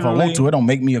clown if I want to. It don't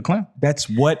make me a clown. That's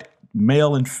what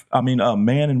man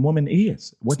and woman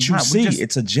is. What you see,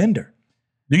 it's a gender.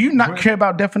 Do you not care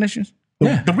about definitions?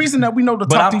 Yeah. The reason that we know to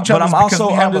talk to each other is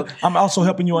because I'm also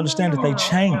helping you understand that they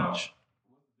change.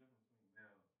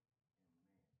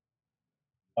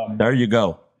 There you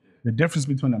go. The difference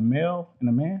between a male and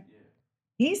a man?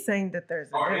 He's saying that there's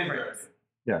a difference.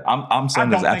 Yeah, I'm saying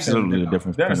there's absolutely a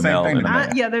difference between a male and a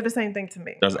man. Yeah, they're the same thing to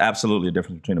me. There's absolutely a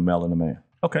difference between a male and a man.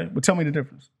 Okay, but tell me the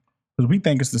difference. Because we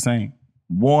think it's the same.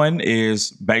 One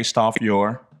is based off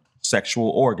your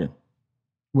sexual organ.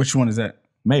 Which one is that?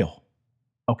 Male.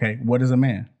 Okay, what is a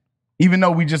man? Even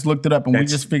though we just looked it up and we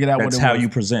just figured out what it was. That's how you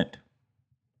present.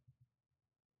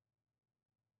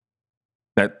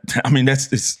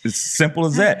 It's simple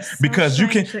as that. Because you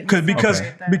can,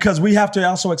 because we have to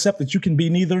also accept that you can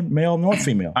be neither male nor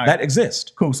female. Right. That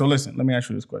exists. Cool. So listen, let me ask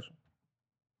you this question.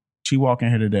 She walk in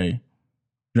here today,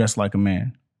 dressed like a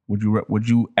man. Would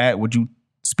you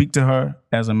speak to her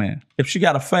as a man? If she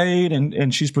got a fade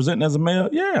and she's presenting as a male,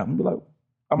 yeah, I'm be like,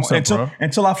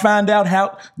 until I find out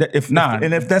how that if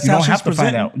that's how she's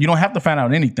presenting. You don't have to find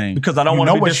out anything because I don't want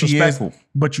to be disrespectful.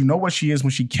 But you know what she is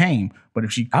when she came. But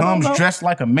if she comes dressed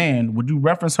like a man, would you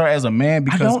reference her as a man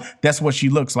because that's what she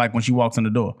looks like when she walks in the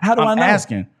door? How do I know? I'm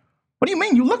asking. What do you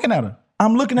mean? You looking at her?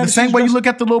 I'm looking at the same way you look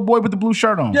at the little boy with the blue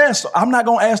shirt on. Yes, I'm not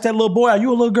gonna ask that little boy, "Are you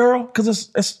a little girl?" Because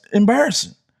it's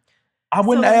embarrassing. I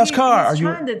wouldn't ask her. Are you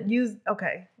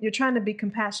you're trying to be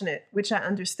compassionate, which I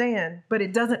understand, but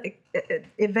it doesn't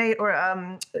evade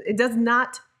or it does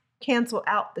not cancel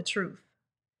out the truth.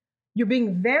 You're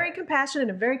being very compassionate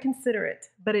and very considerate,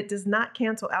 but it does not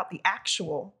cancel out the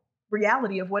actual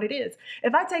reality of what it is.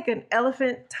 If I take an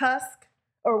elephant tusk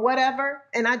or whatever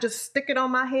and I just stick it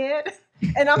on my head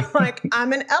and I'm like,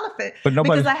 I'm an elephant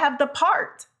because I have the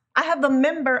part. I have the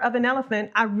member of an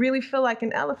elephant. I really feel like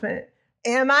an elephant.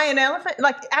 Am I an elephant?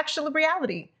 Like actual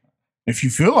reality. If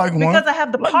you feel like one. Because I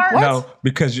have the part. No,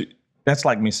 because that's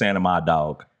like me saying to my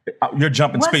dog, you're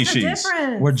jumping species. What's the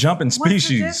difference? We're jumping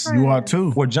species. You are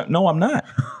too. No, I'm not.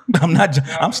 I'm not.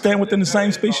 I'm staying within the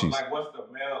same species. Like what's the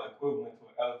male equivalent to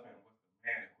an elephant?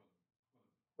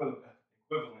 What's the man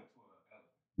equivalent to an elephant?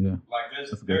 Yeah. Like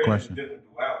that's a good question. Different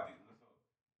duality.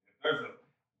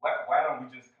 Why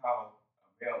don't we just call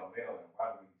a male and why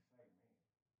do we say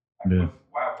man? Like, yeah.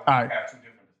 Why have two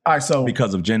different? All right, so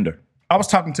because of gender. I was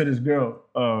talking to this girl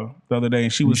the other day,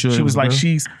 and she was like,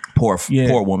 poor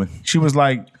woman. She was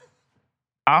like,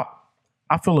 I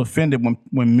feel offended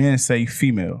when men say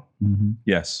female. Mm-hmm.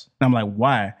 Yes. And I'm like,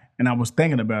 why? And I was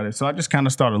thinking about it. So I just kind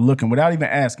of started looking without even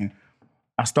asking.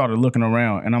 I started looking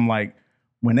around, and I'm like,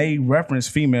 when they reference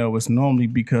female, it's normally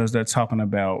because they're talking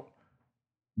about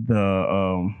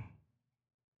the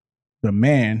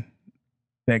man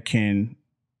that can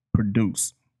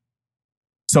produce.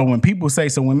 So when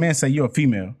men say you're a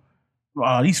female,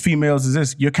 these females is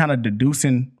this, you're kind of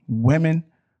deducing women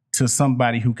to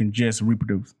somebody who can just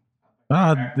reproduce.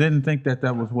 I didn't think that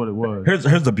was what it was.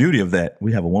 Here's the beauty of that.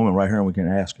 We have a woman right here, and we can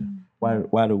ask her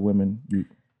why do women? Do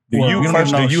you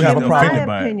have a problem? In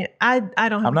my opinion, I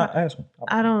don't. I'm not asking.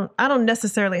 I don't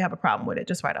necessarily have a problem with it.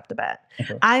 Just right off the bat,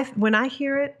 okay. When I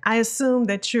hear it, I assume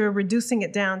that you're reducing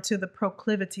it down to the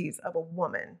proclivities of a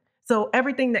woman. So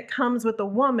everything that comes with a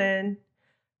woman,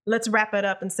 let's wrap it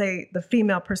up and say the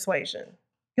female persuasion.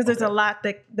 Because there's a lot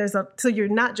so you're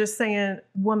not just saying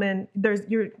woman,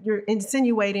 you're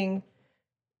insinuating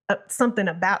something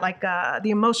about like the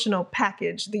emotional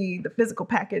package, the physical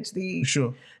package,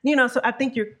 sure. So I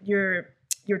think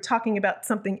you're talking about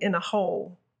something in a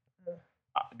whole.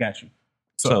 I got you.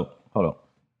 So hold on.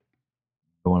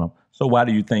 Going on. So why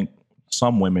do you think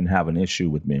some women have an issue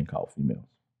with being called females?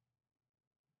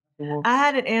 I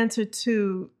had an answer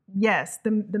to yes,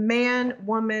 the man,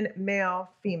 woman, male,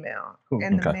 female,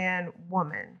 and the man,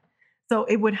 woman. So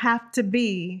it would have to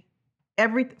be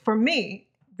for me,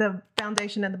 the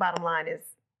foundation and the bottom line is,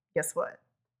 guess what?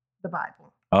 The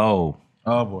Bible. Oh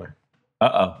boy.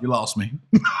 You lost me.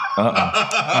 All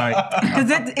right.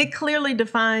 Because it clearly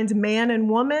defines man and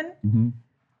woman. Mm-hmm.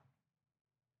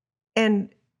 And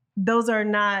those are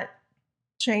not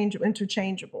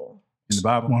interchangeable. In the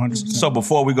Bible? 100%. So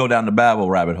before we go down the Bible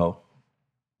rabbit hole,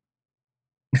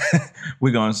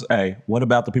 we're going to say, what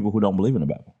about the people who don't believe in the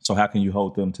Bible? So how can you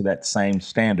hold them to that same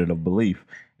standard of belief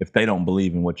if they don't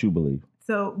believe in what you believe?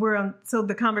 So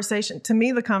the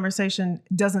conversation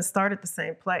doesn't start at the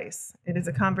same place. It is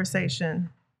a conversation.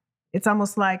 It's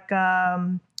almost like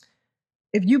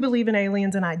if you believe in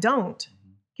aliens and I don't,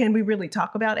 can we really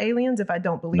talk about aliens if I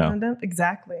don't believe in them?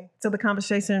 Exactly. So the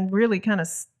conversation really kind of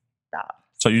stops.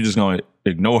 So you're just going to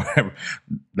ignore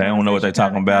they don't know what they're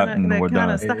talking about and we're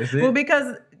done. Well,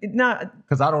 because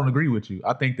I don't agree with you.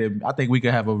 I think we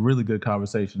could have a really good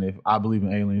conversation if I believe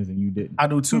in aliens and you didn't. I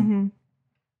do too. Mm-hmm.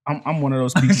 I'm one of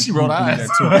those people. She rolled eyes.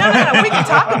 That too. No. We can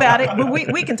talk about it, but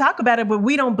we can talk about it, but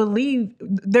we don't believe.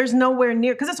 There's nowhere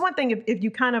near, because it's one thing if you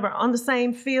kind of are on the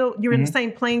same field, you're in the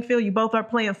same playing field. You both are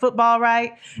playing football,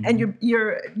 right? And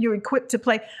you're equipped to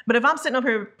play. But if I'm sitting up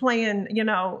here playing,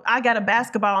 I got a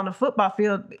basketball on the football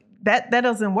field. That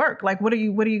doesn't work. Like, what are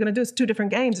you going to do? It's two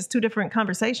different games. It's two different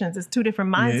conversations. It's two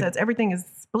different mindsets. Yeah. Everything is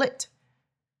split.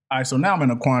 All right, so now I'm in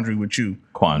a quandary with you.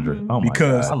 Quandary. Mm-hmm. Oh my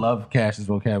God. I love Cash's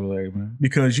vocabulary, man.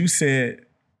 Because you said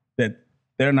that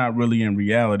they're not really in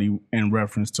reality in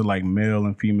reference to like male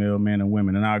and female, men and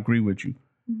women, and I agree with you.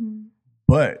 Mm-hmm.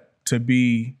 But to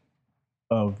be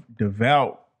a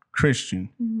devout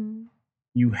Christian,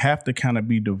 you have to kind of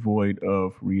be devoid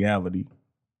of reality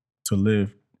to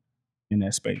live in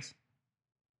that space.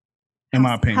 In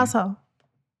my opinion. How so?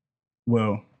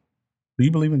 Well, do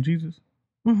you believe in Jesus?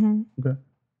 Mm-hmm. Okay.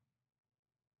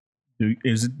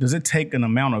 Does it take an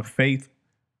amount of faith,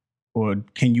 or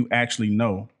can you actually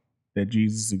know that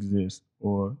Jesus exists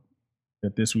or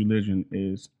that this religion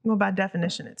is? Well, by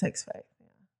definition, it takes faith.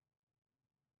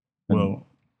 Well,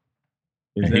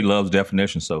 and he loves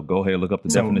definitions, so go ahead and look up the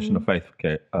definition of faith,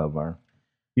 Vern.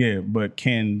 Yeah, but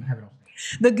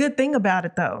the good thing about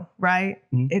it, though, right?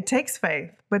 Mm-hmm. It takes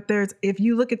faith, but if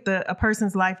you look at a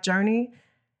person's life journey,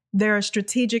 there are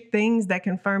strategic things that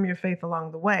confirm your faith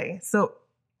along the way. So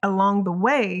along the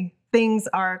way, things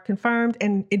are confirmed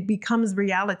and it becomes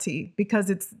reality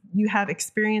because you have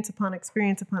experience upon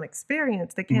experience upon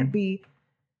experience that can't be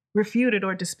refuted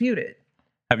or disputed.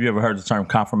 Have you ever heard the term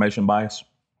confirmation bias?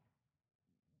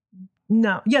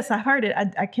 No. Yes, I heard it.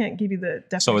 I can't give you the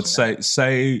definition. So it's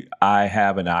say I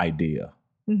have an idea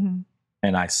and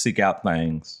I seek out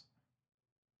things.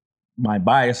 My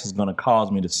bias is going to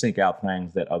cause me to seek out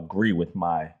things that agree with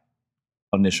my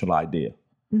initial idea.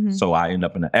 Mm-hmm. So I end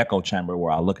up in an echo chamber where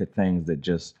I look at things that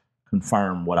just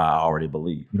confirm what I already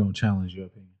believe. You don't challenge your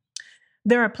opinion.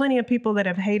 There are plenty of people that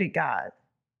have hated God,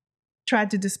 tried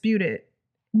to dispute it,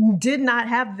 did not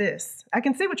have this. I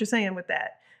can see what you're saying with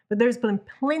that. But there's been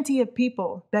plenty of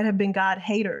people that have been God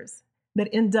haters that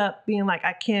end up being like,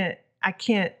 I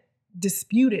can't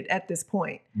dispute it at this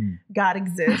point. God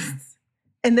exists.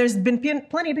 And there's been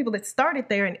plenty of people that started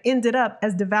there and ended up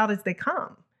as devout as they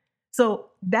come. So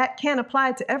that can't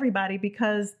apply to everybody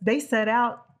because they set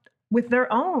out with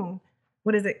their own,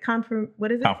 what is it?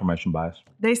 Confirmation bias.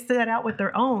 They set out with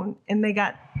their own and they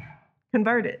got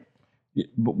converted. Yeah,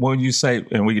 but when you say,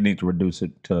 and we need to reduce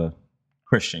it to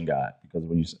Christian God, because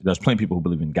when you say, there's plenty of people who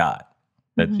believe in God.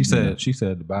 That She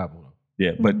said the Bible.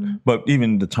 Yeah, but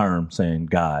even the term saying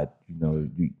God,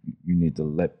 you need to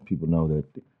let people know that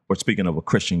we're speaking of a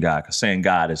Christian God, because saying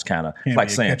God is kind of like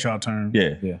saying catch-all term.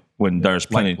 Yeah. When there's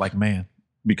plenty like man.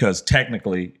 Because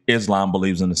technically Islam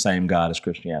believes in the same God as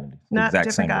Christianity. Not exact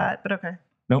different same God, but okay.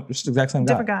 Nope, it's the exact same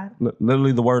Different God.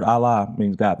 Literally, the word Allah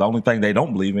means God. The only thing they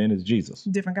don't believe in is Jesus.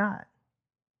 Different God.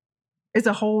 It's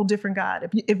a whole different God.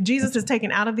 If Jesus is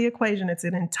taken out of the equation, it's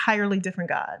an entirely different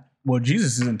God. Well,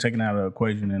 Jesus isn't taken out of the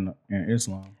equation in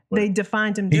Islam. They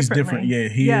defined him He's differently.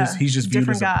 different. Yeah, is. He's just viewed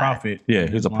as a God. prophet. Yeah,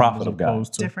 he's a prophet of God.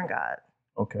 Different God.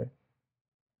 Okay.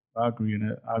 I agree in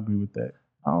that. I agree with that.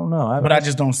 I don't know. But I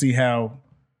just don't see how.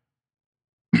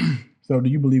 So do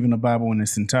you believe in the Bible in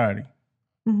its entirety?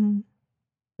 Mm-hmm.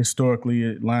 Historically,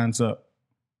 it lines up.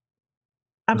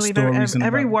 I believe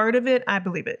every word of it. I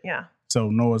believe it. Yeah. So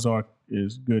Noah's Ark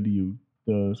is good to you.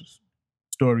 The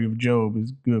story of Job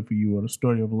is good for you, or the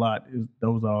story of Lot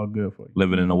those are all good for you.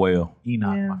 Living in a well.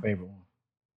 Enoch, my favorite one.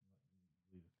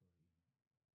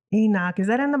 Enoch, is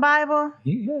that in the Bible?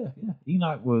 Yeah.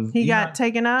 Enoch got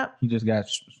taken up. He just got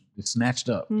snatched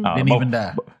up. Mm-hmm. Didn't even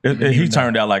die. He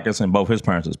turned out like it's in both his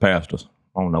parents as pastors.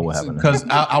 I don't know what happened. Because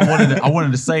I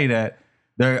wanted to say that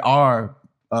there are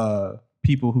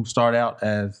people who start out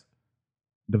as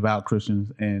devout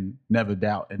Christians and never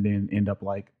doubt, and then end up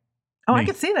like. Oh, I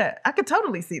could see that. I could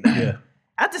totally see that. Yeah.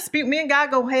 I dispute. Me and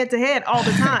God go head to head all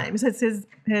the time. Since his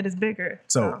head is bigger.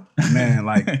 So man,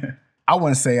 like I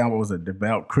wouldn't say I was a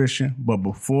devout Christian, but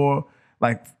before,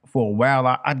 like for a while,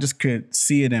 I just could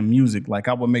see it in music. Like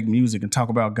I would make music and talk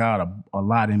about God a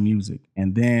lot in music,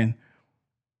 and then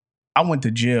I went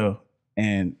to jail,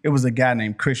 and it was a guy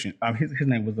named Christian. His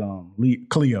name was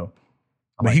Cleo.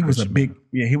 But he was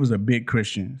he was a big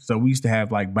Christian. So we used to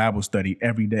have like Bible study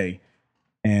every day.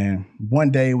 And one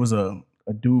day it was a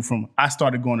dude I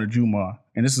started going to Jumu'ah,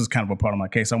 and this is kind of a part of my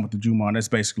case. I went to Jumu'ah, and that's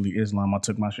basically Islam. I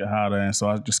took my Shahada, and so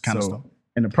I just kind of,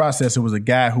 in the process, it was a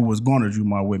guy who was going to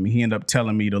Jumu'ah with me. He ended up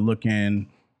telling me to look in,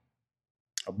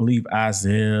 I believe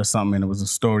Isaiah or something, and it was a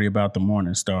story about the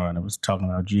morning star, and it was talking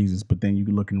about Jesus. But then you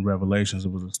could look in Revelations,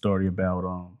 it was a story about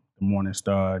the morning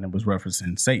star, and it was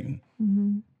referencing Satan.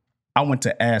 Mm-hmm. I went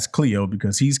to ask Cleo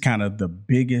because he's kind of the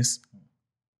biggest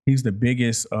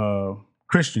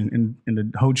Christian in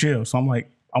the hotel. So I'm like,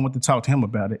 I went to talk to him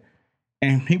about it.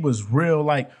 And he was real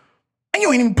like, and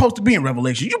you ain't even supposed to be in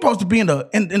Revelation. You're supposed to be in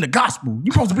the gospel.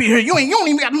 You're supposed to be here. You don't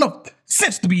even got enough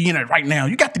sense to be in it right now.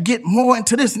 You got to get more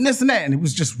into this and this and that. And it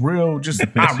was just real, just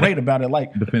irate about it,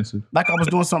 like defensive. Like I was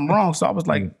doing something wrong. So I was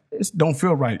like, it don't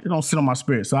feel right. It don't sit on my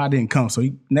spirit. So I didn't come. So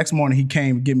next morning he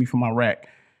came to get me from my rack.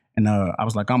 And I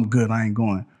was like, I'm good. I ain't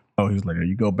going. Oh, he was like,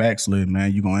 you go backslid,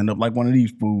 man. You're going to end up like one of these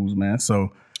fools, man.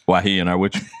 So why he in there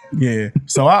with you? Yeah.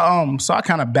 So I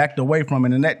kind of backed away from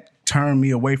it, and that turned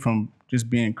me away from just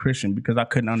being Christian because I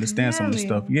couldn't understand some of the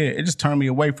stuff. Yeah, it just turned me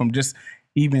away from just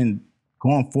even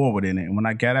going forward in it. And when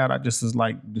I got out, I just was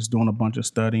like just doing a bunch of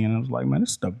studying, and I was like, man,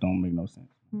 this stuff don't make no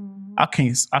sense. Mm-hmm.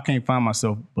 I can't find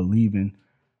myself believing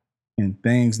in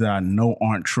things that I know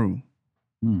aren't true.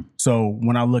 So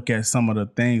when I look at some of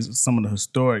the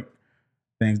historic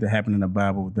things that happen in the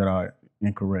Bible that are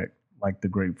incorrect, like the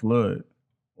Great Flood,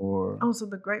 so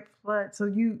the Great Flood. So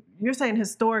you're saying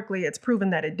historically it's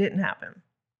proven that it didn't happen.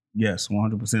 Yes,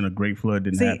 100% a Great Flood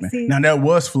didn't happen. Now there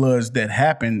was floods that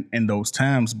happened in those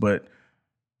times, but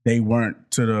they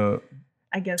weren't to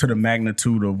the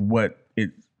magnitude of what it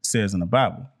says in the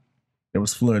Bible. There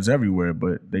was floods everywhere,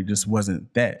 but they just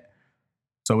wasn't that.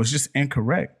 So it's just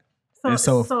incorrect.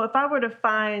 So if I were to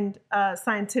find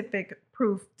scientific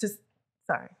proof,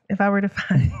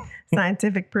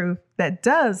 scientific proof that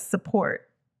does support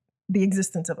the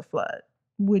existence of a flood,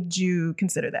 would you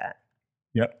consider that?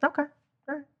 Yep. Okay.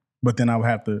 All right. But then we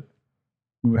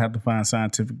would have to find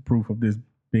scientific proof of this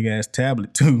big ass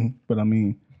tablet too. But I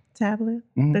mean, tablet,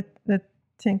 the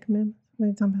 10 Commandments. What are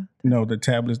you talking about? No, the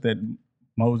tablets that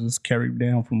Moses carried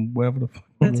down from wherever the 10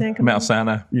 Commandments. Mount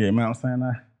Sinai. Yeah, Mount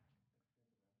Sinai.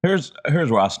 Here's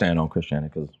where I stand on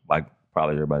Christianity, because like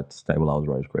probably everybody at this table, I was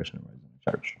raised Christian, raised in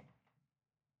the church.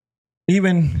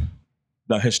 Even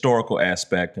the historical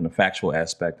aspect and the factual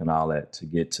aspect and all that, to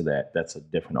get to that's a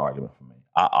different argument for me.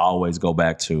 I always go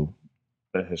back to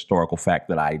the historical fact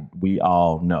that we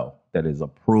all know that is a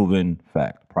proven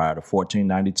fact. Prior to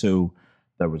 1492,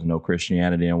 there was no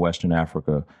Christianity in Western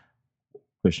Africa.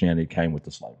 Christianity came with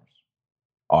the slavers.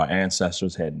 Our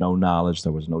ancestors had no knowledge.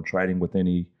 There was no trading with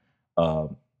any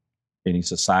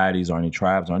societies or any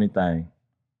tribes or anything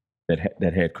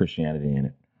that had Christianity in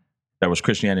it. There was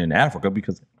Christianity in Africa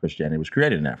because Christianity was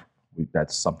created in Africa.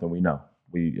 That's something we know.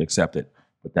 We accept it.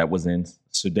 But that was in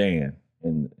Sudan,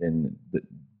 in the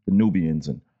Nubians,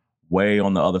 and way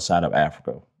on the other side of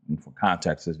Africa. And for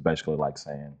context, it's basically like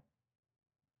saying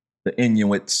the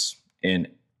Inuits in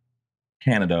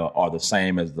Canada are the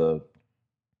same as the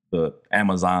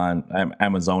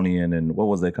Amazonian, and what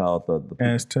was they called? The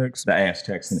Aztecs. The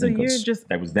Aztecs and So Incas.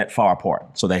 That was that far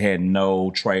apart. So they had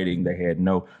no trading.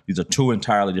 These are two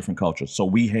entirely different cultures. So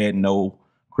we had no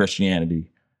Christianity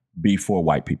before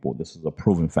white people. This is a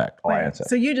proven fact. Our ancestors.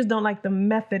 So you just don't like the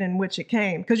method in which it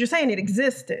came, because you're saying it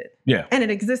existed. Yeah. And it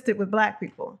existed with black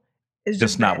people. It's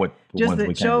just not what the ones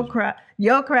we came with.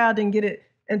 Your crowd didn't get it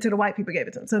until the white people gave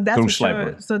it to them. So that's through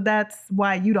slavery. So that's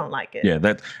why you don't like it. Yeah,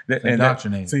 that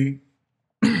indoctrinated. See,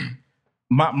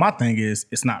 my thing is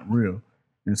it's not real,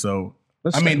 and so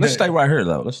let's stay right here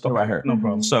though. Let's stay right here. No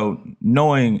problem. So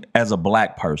knowing as a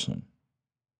black person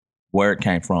where it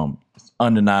came from,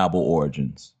 undeniable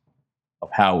origins of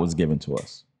how it was given to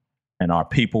us, and our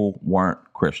people weren't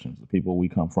Christians. The people we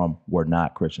come from were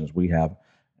not Christians. We have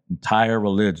entire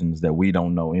religions that we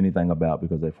don't know anything about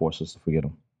because they forced us to forget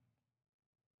them.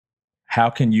 How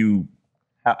can you...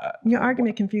 Your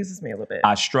argument confuses me a little bit.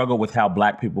 I struggle with how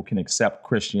black people can accept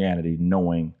Christianity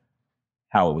knowing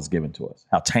how it was given to us,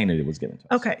 how tainted it was given to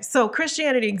us. Okay, so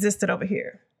Christianity existed over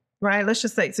here, right? Let's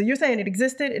just say. So you're saying it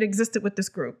existed with this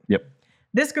group. Yep.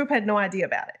 This group had no idea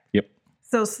about it. Yep.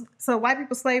 So white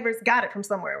people, slavers, got it from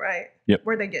somewhere, right? Yep.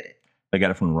 Where'd they get it? They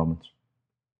got it from the Romans.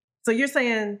 So you're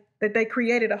saying that they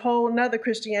created a whole nother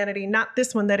Christianity, not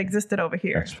this one that existed over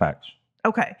here. That's facts.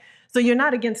 Okay. So you're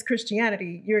not against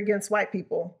Christianity, you're against white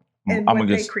people and what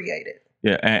they created.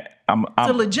 Yeah, and I'm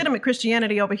so legitimate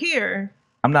Christianity over here.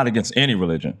 I'm not against any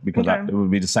religion because it would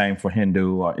be the same for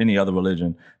Hindu or any other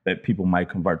religion that people might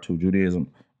convert to. Judaism.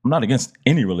 I'm not against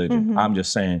any religion. Mm-hmm. I'm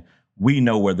just saying we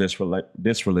know where this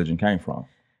religion came from,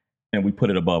 and we put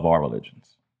it above our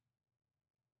religions,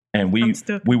 and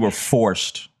we were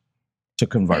forced to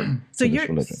convert to this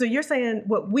religion. So you're saying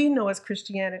what we know as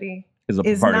Christianity is a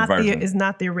perverted version. Is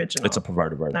not the original. It's a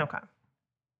perverted version. Okay.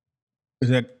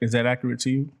 Is that accurate to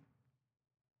you?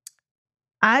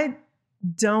 I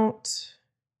don't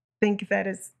think that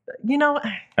is.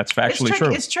 That's factually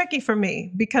true. It's tricky for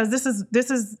me because this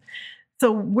is.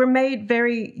 So we're made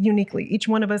very uniquely. Each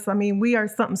one of us. I mean, we are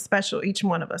something special. Each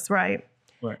one of us, right?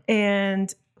 Right.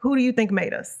 And who do you think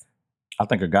made us? I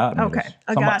think a God made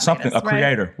us. A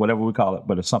creator, whatever we call it,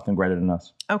 but it's something greater than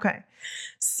us. Okay.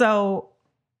 So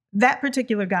that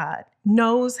particular God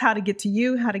knows how to get to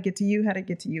you, how to get to you, how to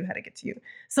get to you, how to get to you.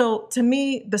 So to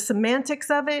me, the semantics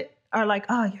of it are like,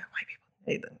 oh, yeah, white people,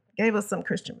 they gave us some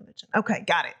Christian religion. Okay,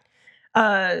 got it.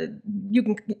 You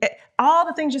can, all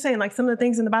the things you're saying, like some of the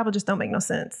things in the Bible just don't make no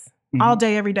sense. Mm-hmm. All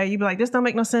day, every day, you'd be like, this don't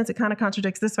make no sense. It kind of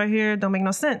contradicts this right here. Don't make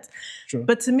no sense. Sure.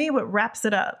 But to me, what wraps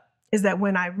it up is that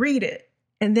when I read it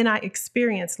and then I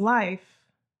experience life,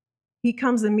 he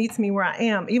comes and meets me where I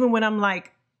am. Even when I'm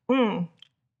like, no.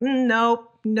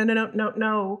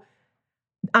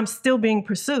 I'm still being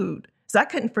pursued. So I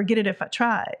couldn't forget it if I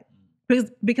tried.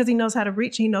 Because he knows how to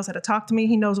reach, he knows how to talk to me,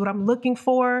 he knows what I'm looking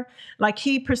for. Like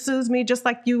he pursues me just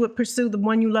like you would pursue the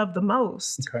one you love the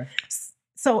most. Okay.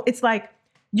 So it's like,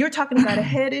 you're talking about a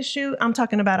head issue, I'm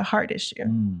talking about a heart issue.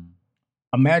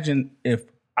 Imagine if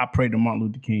I prayed to Martin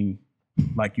Luther King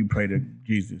like you pray to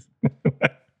Jesus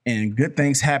and good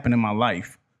things happen in my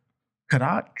life. Could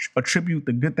I attribute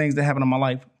the good things that happen in my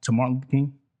life to Martin Luther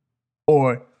King?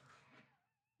 Or...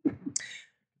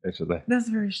 That's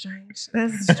very strange.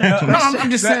 That's a strange question. No,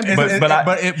 I'm just saying.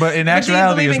 But in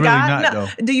actuality, it's really not, though.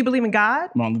 Do you believe in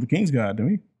God? Martin Luther King's God to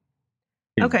me.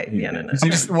 Okay. No.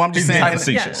 I'm just saying.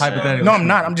 Hypothetical. No, I'm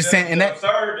not. I'm just saying. The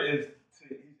absurd is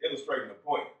illustrating the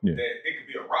point that it could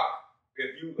be a rock.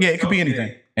 It could be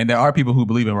anything. And there are people who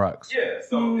believe in rocks. Yeah.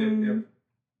 So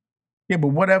yeah, but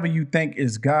whatever you think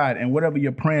is God and whatever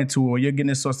you're praying to or you're getting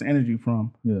this source of energy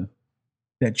from,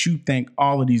 that you think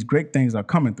all of these great things are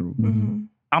coming through. Mm-hmm.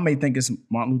 I may think it's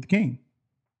Martin Luther King.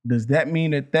 Does that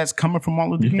mean that that's coming from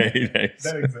Martin Luther King?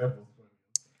 that example.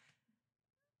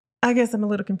 I guess I'm a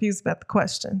little confused about the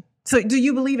question. So do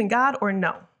you believe in God or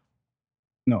no?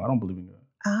 No, I don't believe in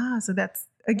God. So that's,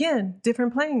 again,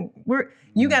 different playing.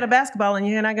 You got a basketball in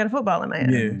your hand, I got a football in my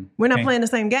hand. Yeah. We're not playing the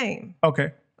same game.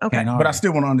 Okay. But I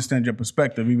still want to understand your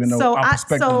perspective, even though our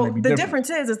perspective may be different. The difference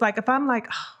is like if I'm like,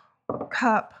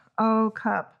 cup,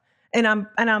 and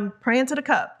I'm praying to the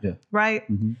cup,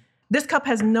 right? Mm-hmm. This cup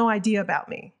has no idea about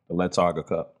me. The Let's Argue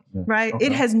cup. right? Okay.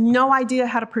 It has no idea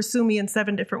how to pursue me in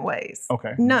 7 different ways.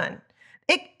 Okay. None.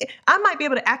 I might be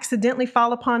able to accidentally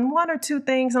fall upon 1 or 2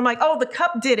 things. I'm like, oh, the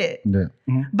cup did it. Yeah.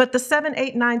 But the 7,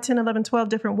 8, 9, 10, 11, 12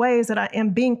 different ways that I am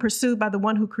being pursued by the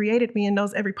one who created me and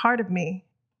knows every part of me,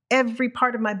 every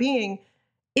part of my being,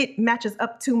 it matches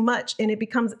up too much. And it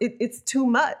becomes, it's too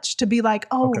much to be like,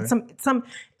 oh, some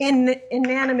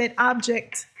inanimate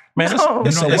object. Man, No.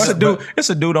 it's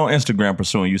a dude on Instagram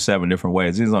pursuing you 7 different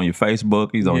ways. He's on your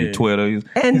Facebook. He's on your Twitter. He's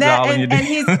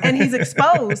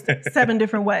exposed 7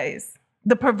 different ways.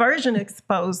 The perversion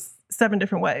exposed 7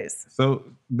 different ways. So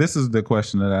this is the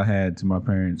question that I had to my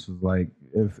parents was like,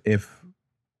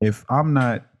 if I'm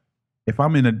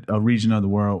in a region of the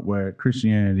world where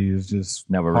Christianity is just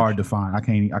never hard to find, I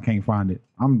can't find it.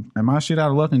 Am I shit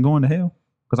out of luck and going to hell?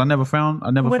 Because I never found.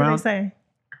 What did they say?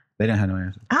 They didn't have no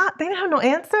answer. They didn't have no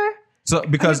answer. So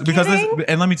because this,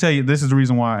 and let me tell you, this is the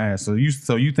reason why I asked. So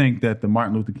you think that the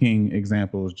Martin Luther King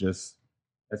example is just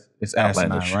it's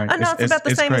asinine, right? Oh, no, it's about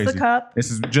the same crazy. as the cup.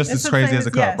 This is just as crazy as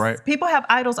a cup, right? People have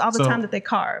idols all the time that they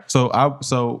carve. So I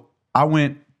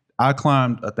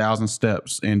climbed 1,000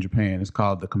 steps in Japan. It's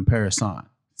called the comparison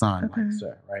sign,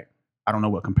 right? I don't know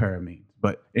what compare means,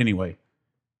 but anyway,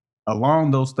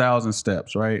 along those 1,000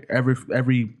 steps, right?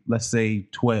 Every let's say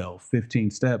 12,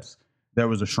 15 steps, there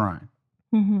was a shrine.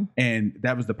 Mm-hmm. And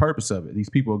that was the purpose of it. These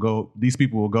people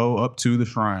will go up to the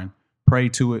shrine, pray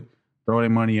to it, throw their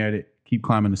money at it, keep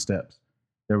climbing the steps.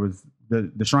 There was the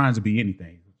shrines would be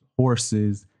anything,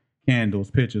 horses,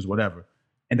 candles, pictures, whatever.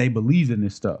 And they believed in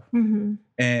this stuff. Mm-hmm.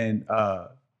 And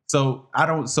so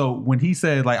when he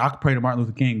said like I could pray to Martin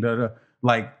Luther King,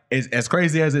 like as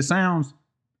crazy as it sounds,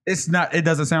 it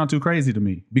doesn't sound too crazy to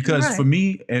me. Because for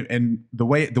me, and the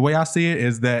way I see it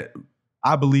is that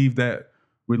I believe that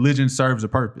religion serves a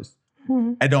purpose.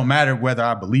 Mm-hmm. It don't matter whether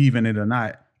I believe in it or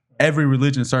not. Every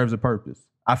religion serves a purpose.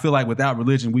 I feel like without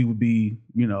religion, we would be,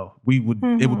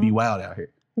 it would be wild out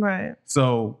here. Right.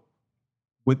 So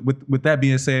with that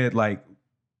being said, like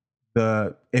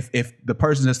if the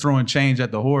person that's throwing change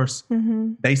at the horse,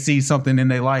 mm-hmm. they see something in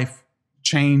their life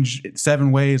change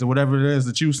 7 ways or whatever it is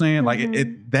that you're saying,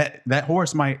 mm-hmm. like that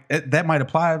horse might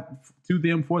apply to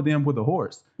them for the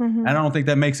horse. Mm-hmm. And I don't think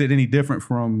that makes it any different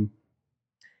from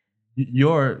the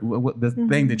mm-hmm.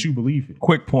 thing that you believe in.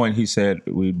 Quick point, he said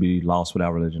we'd be lost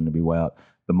without religion to be wild.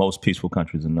 The most peaceful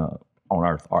countries on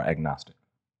earth are agnostic.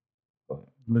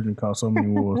 Religion caused so many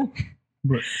wars.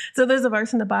 So there's a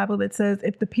verse in the Bible that says,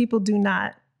 if the people do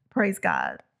not praise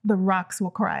God, the rocks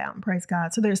will cry out and praise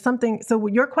God. So there's something, so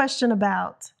your question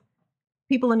about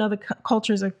people in other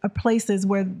cultures are places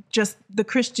where just the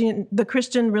Christian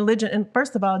religion, and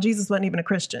first of all, Jesus wasn't even a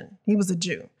Christian. He was a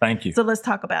Jew. Thank you. So let's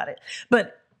talk about it.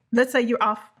 But let's say you're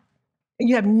off,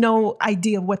 you have no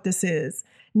idea what this is.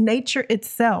 Nature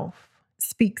itself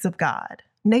speaks of God.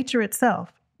 Nature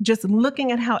itself, just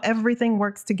looking at how everything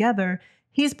works together,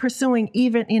 he's pursuing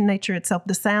even in nature itself,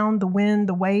 the sound, the wind,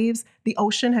 the waves, the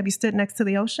ocean. Have you stood next to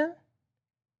the ocean?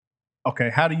 Okay,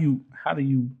 how do you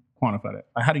quantify that?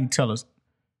 How do you tell us?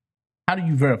 How do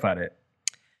you verify that?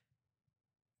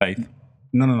 Faith.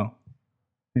 No.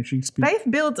 Can she speak? Faith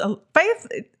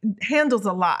handles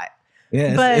a lot.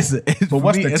 Yeah, but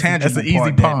what's the tangible part? It's an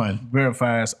easy pond.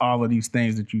 Verifies all of these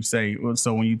things that you say.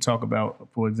 So when you talk about,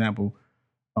 for example,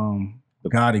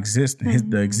 God exists, mm-hmm.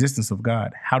 the existence of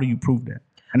God, how do you prove that?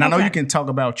 And I know you can talk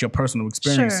about your personal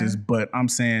experiences, but I'm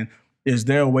saying, is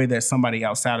there a way that somebody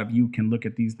outside of you can look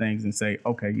at these things and say,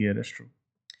 okay, yeah, that's true?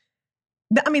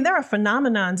 I mean, there are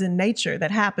phenomenons in nature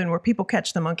that happen where people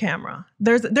catch them on camera.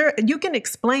 You can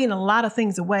explain a lot of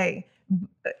things away.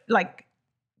 Like,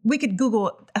 we could Google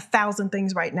 1,000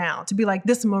 things right now to be like,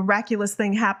 this miraculous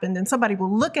thing happened. And somebody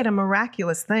will look at a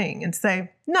miraculous thing and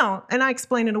say, no. And I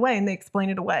explain it away, and they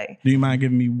explain it away. Do you mind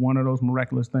giving me one of those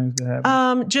miraculous things that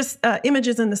happen? Just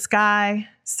images in the sky,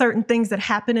 certain things that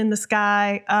happen in the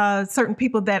sky, certain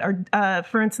people that are,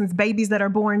 for instance, babies that are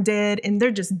born dead and they're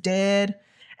just dead.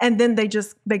 And then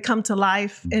they come to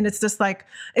life. And it's just like,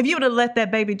 if you would have let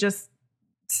that baby just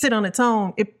sit on its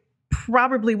own, it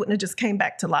probably wouldn't have just came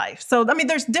back to life. So, I mean,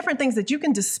 there's different things that you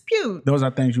can dispute. Those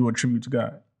are things you attribute to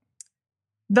God.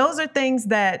 Those are things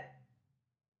that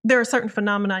there are certain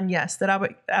phenomenon, yes, that I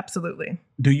would absolutely.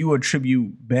 Do you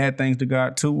attribute bad things to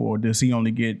God too, or does he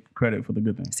only get credit for the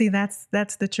good things? See, that's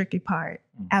the tricky part.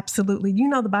 Absolutely. You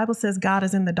know, the Bible says God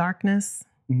is in the darkness.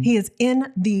 Mm-hmm. He is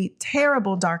in the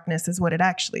terrible darkness is what it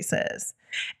actually says.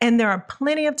 And there are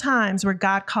plenty of times where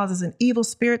God causes an evil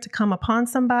spirit to come upon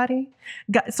somebody.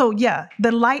 So yeah,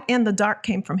 the light and the dark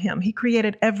came from him. He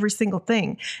created every single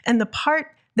thing. And the part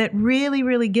that really,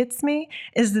 really gets me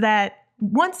is that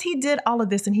once he did all of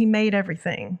this and he made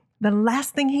everything, The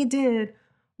last thing he did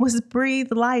was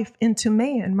breathe life into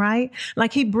man, right?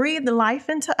 Like he breathed life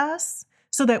into us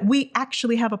so that we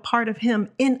actually have a part of him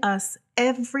in us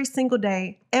every single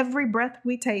day, every breath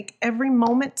we take, every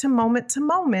moment to moment to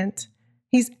moment.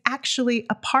 He's actually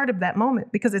a part of that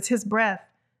moment because it's his breath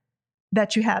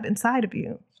that you have inside of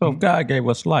you. So if God gave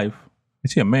us life,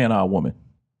 is he a man or a woman?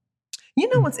 You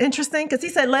know what's interesting? Because he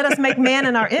said, let us make man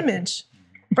in our image.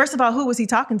 First of all, who was he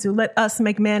talking to? Let us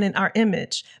make man in our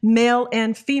image. Male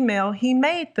and female, he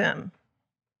made them.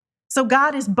 So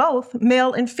God is both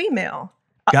male and female.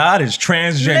 God is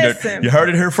transgender. Listen. You heard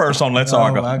it here first on Let's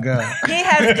Argue. Oh my God. He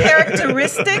has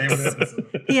characteristics.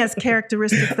 He has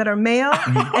characteristics that are male,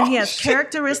 and he has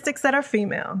characteristics that are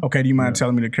female. Okay, do you mind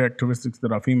telling me the characteristics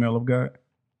that are female of God?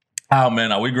 Oh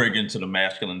man, are we going to get into the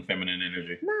masculine, feminine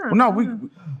energy?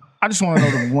 I just want to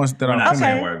know the ones that are not female.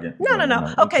 saying word again.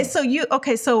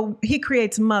 No. So he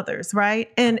creates mothers, right?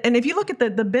 And if you look at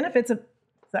the benefits of,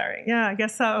 I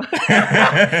guess so.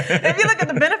 If you look at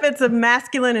the benefits of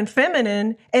masculine and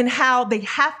feminine and how they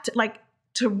have to, like,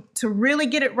 to really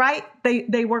get it right,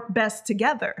 they work best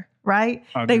together, right?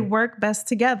 They work best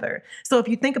together. So if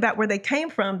you think about where they came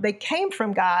from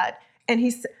God. And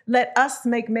he let us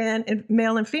make man and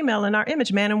male and female in our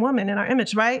image, man and woman in our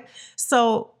image, right?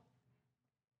 So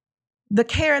the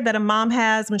care that a mom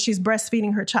has when she's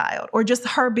breastfeeding her child, or just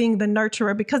her being the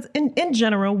nurturer, because in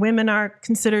general, women are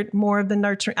considered more of the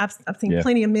nurturing. I've seen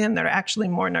plenty of men that are actually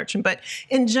more nurturing, but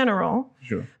in general,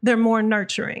 they're more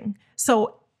nurturing.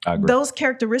 So those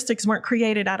characteristics weren't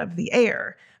created out of the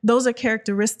air. Those are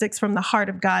characteristics from the heart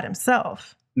of God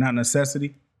himself. Not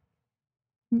necessity?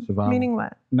 Survival. Meaning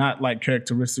what? Not like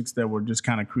characteristics that were just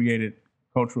kind of created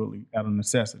culturally out of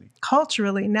necessity.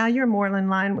 Culturally, now you're more in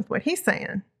line with what he's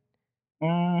saying.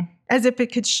 As if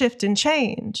it could shift and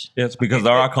change. Yes, because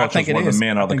there are cultures where the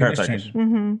men are the caretakers.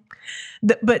 Mm-hmm.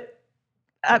 But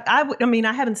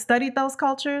I haven't studied those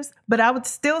cultures, but I would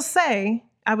still say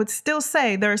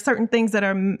there are certain things that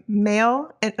are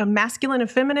male, masculine and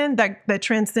feminine that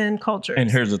transcend cultures. And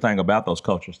here's the thing about those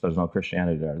cultures: there's no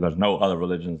Christianity there. There's no other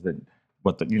religions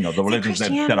the religions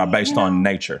that are based on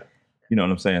nature. You know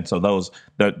what I'm saying? So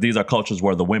these are cultures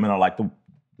where the women are like the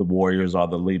warriors, are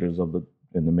the leaders of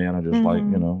and the men are just like,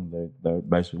 they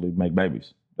basically make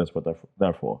babies. That's what they're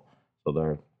there for. So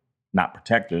they're not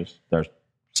protectors; they're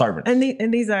servants.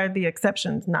 And these are the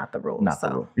exceptions, not the rules. Not the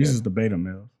rule. These is the beta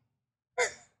males.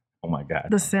 Oh my God.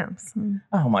 The simps.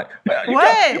 Oh my.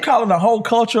 What? You calling the whole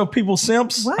culture of people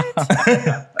simps? What?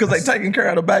 Because they taking care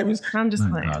of the babies. I'm just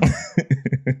playing.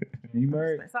 You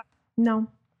married? No. Would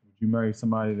you marry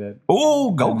somebody that?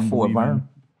 Oh, go for it, Byron.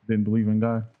 Didn't believe in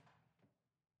God?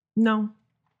 No.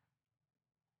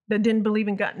 That didn't believe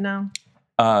in God? No.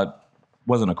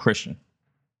 Wasn't a Christian.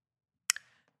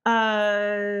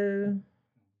 God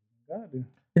did.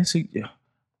 Yes, he. Yeah.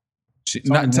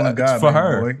 Not to God, for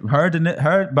baby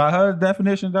her by her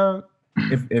definition, dog.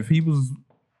 if he was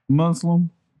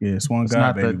Muslim, it's one it's God,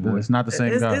 not baby boy. It's not the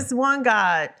same God. It's one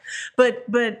God, but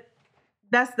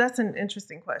that's an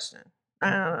interesting question.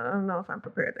 I don't know if I'm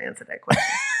prepared to answer that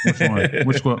question.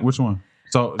 Which one?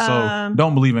 So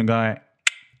don't believe in God.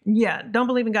 Yeah, don't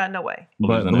believe in God. No way.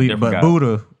 But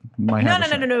Buddha might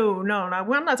have. No. I'm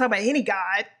not talking about any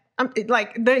God.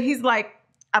 He's like,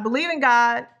 I believe in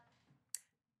God.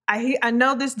 I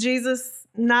know this Jesus,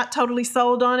 not totally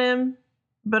sold on him,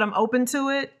 but I'm open to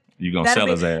it. You gonna sell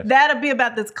his ass? That'll be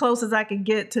about as close as I can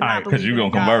get to not believing. Because you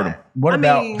gonna convert him. What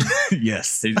about?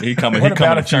 Yes. He coming. What He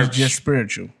coming about to if he's church. just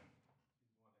spiritual?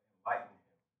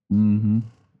 Mm-hmm.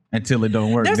 Until it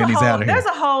don't work, then he's out of here. There's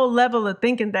a whole level of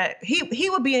thinking that he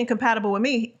would be incompatible with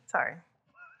me. Sorry,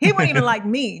 he wouldn't even like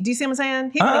me. Do you see what I'm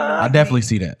saying? He wouldn't even like I definitely me.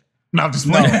 see that. No, I'm just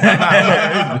playing.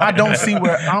 I don't see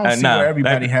where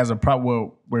everybody has a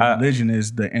problem where religion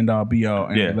is the end all be all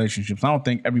in relationships. I don't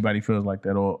think everybody feels like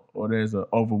that, or there's an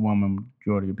overwhelming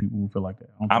majority of people who feel like that.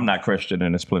 I'm not Christian,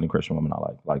 and there's plenty of Christian women I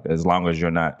like. Like, as long as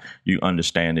you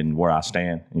understanding where I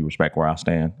stand, and you respect where I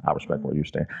stand, I respect where you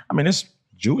stand. I mean, it's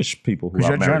Jewish people who are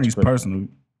your married journey's to personal.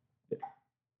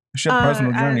 It's your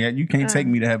personal journey. You can't take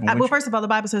me to heaven. Well, first of all, the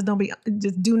Bible says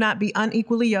do not be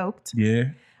unequally yoked. Yeah.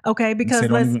 Okay, because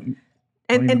there's an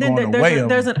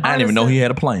artist. I didn't even know he had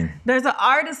a plane. There's an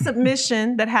artist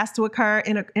submission that has to occur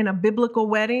in a biblical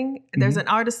wedding. There's an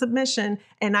artist submission,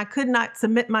 and I could not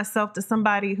submit myself to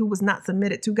somebody who was not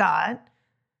submitted to God.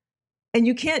 And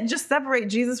you can't just separate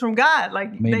Jesus from God.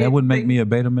 Like, that wouldn't make me a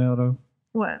beta male though.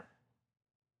 What?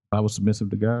 If I was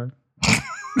submissive to God.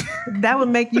 That would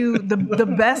make you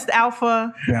the best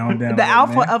alpha, the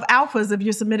alpha of alphas if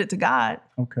you're submitted to God.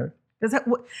 Okay.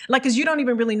 Because you don't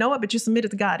even really know it, but you're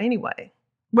submitted to God anyway,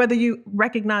 whether you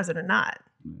recognize it or not.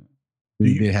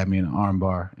 He did have me in an arm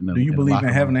bar. Do you believe in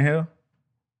heaven and hell?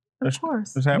 Of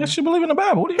course. Yes, you believe in the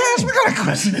Bible. What do you mean? What kind of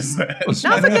question is that? That's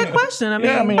a good question. I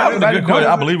mean, That was a good question.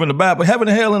 I believe in the Bible. Heaven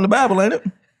and hell in the Bible, ain't it?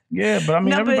 Yeah, but I mean,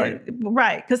 no, everybody.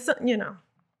 right? Because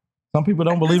Some people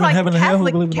don't believe in like heaven and hell. Who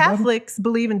believe in the Bible? Catholics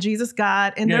believe in Jesus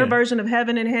God, and their version of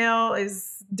heaven and hell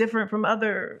is different from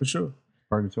other. For sure.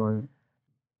 Purgatory.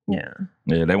 Yeah.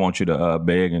 Yeah, they want you to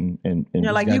beg and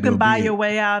Like you can buy your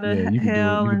way out of you can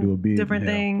hell do a and bid different in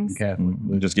hell, things.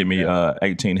 Catholic. just give me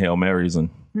 18 Hail Marys and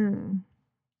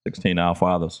 16 Our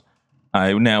Fathers. All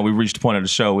right, now we reached the point of the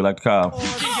show we like to call.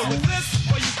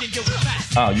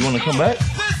 Oh, you want to come back?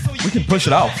 We can push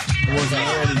it off.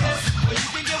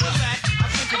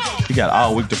 You got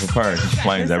all week to prepare. He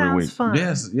complains It every sounds week. fun.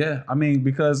 Yes, yeah. I mean,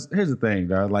 because here's the thing,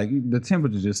 dog. Like the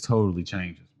temperature just totally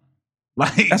changes.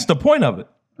 Like That's the point of it.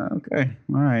 okay,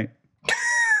 all right.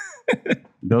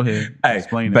 Go ahead. Hey,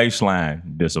 Explain it.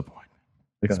 baseline disappointment.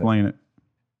 Explain it.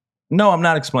 No, I'm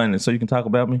not explaining it, so you can talk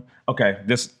about me. Okay,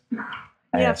 just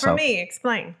Yeah, for me,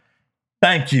 explain.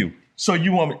 Thank you. So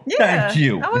you want me? Yeah, Thank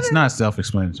you. It's not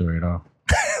self-explanatory at all.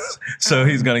 So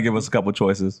he's gonna give us a couple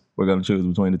choices. We're gonna choose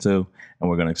between the two, and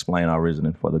we're gonna explain our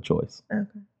reasoning for the choice.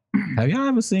 Okay. Have y'all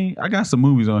ever seen? I got some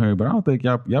movies on here, but I don't think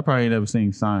y'all probably ain't ever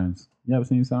seen Signs. You ever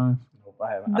seen Signs?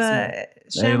 The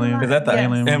Alien. Is that the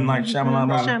Alien. M. Night Shyamalan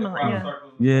movie? Shyamalan,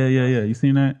 yeah. Yeah. You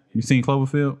seen that? You seen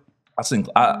Cloverfield? I seen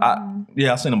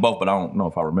them both, but I don't know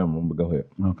if I remember them. But go ahead.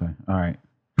 Okay. All right.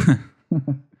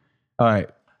 All right.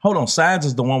 Hold on. Signs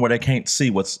is the one where they can't see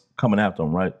what's coming after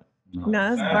them, right? No,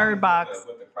 that's Bird Box.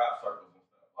 With the crop circles and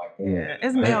stuff like that. Yeah,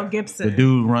 it's Mel The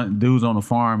Gibson. dude's on the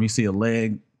farm. He see a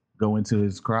leg go into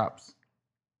his crops.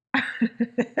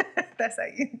 That's how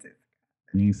you do.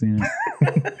 You ain't seen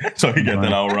it? So he got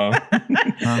that all wrong.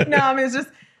 No, I mean it's just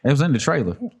It was in the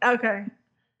trailer. okay.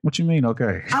 What you mean?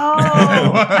 Okay. Oh,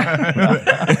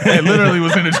 It literally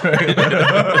was in the trailer.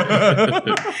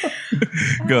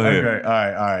 Go ahead. Okay. All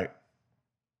right.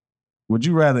 Would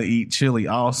you rather eat chili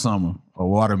all summer or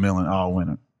watermelon all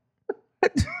winter?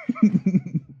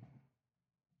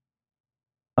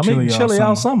 I mean, chili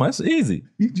all summer. It's easy.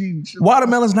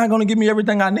 Watermelon's not going to give me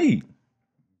everything I need.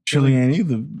 Chili ain't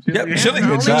either. Yep,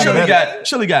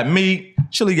 chili got meat.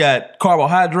 Chili got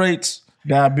carbohydrates.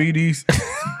 Diabetes.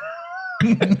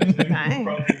 dang.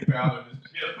 Protein powder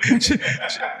is chili.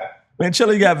 Man,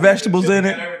 chili got vegetables in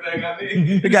it. Everything I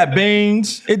need. It got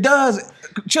beans. It does.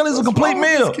 Chili's a complete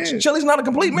meal. Chili's not a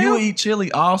complete meal. You eat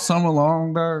chili all summer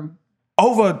long, dog.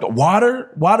 Over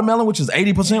watermelon, which is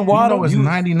 80% water. You know it's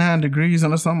 99 degrees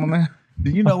in the summer, man.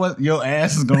 Do you know what your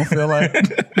ass is gonna feel like?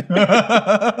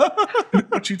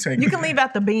 What you take? You can leave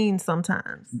out the beans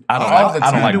sometimes. I don't all the like. I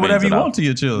don't time. like Do whatever beans you at want to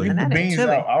your chili. And that ain't beans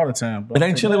chili. out all the time. Bro. all. It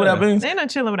ain't chili without beans. They not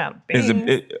chilling without beans. Is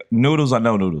it noodles or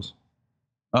no noodles?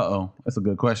 That's a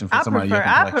good question for I somebody prefer.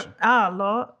 your complexion. Oh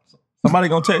Lord. Somebody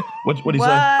gonna tell you what do you What?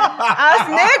 say? Us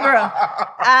nigga.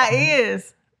 I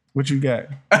is. What you got?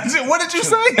 What did you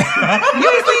say? You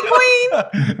ain't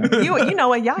seen Queen? You know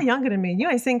what? Y'all younger than me. You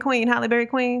ain't seen Queen, Halle Berry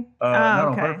Queen? Not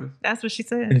on purpose. That's what she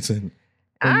said. He said,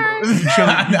 All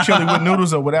right. You chili with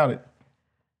noodles or without it?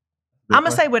 I'm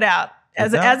gonna say without.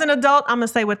 As Without? an adult, I'm gonna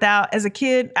say without. As a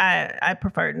kid, I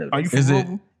preferred noodles. Are you from Is it?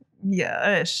 Louisville?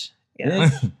 Yeah, ish. Yeah.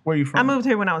 Where you from? I moved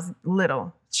here when I was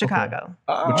little, Chicago.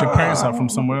 But your parents are from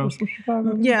somewhere else.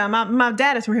 Yeah, my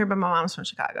dad is from here, but my mom's from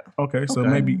Chicago. Okay, so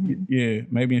maybe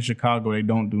in Chicago they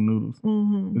don't do noodles.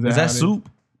 Mm-hmm. Is that soup?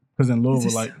 Because in Louisville, Is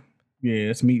this- like,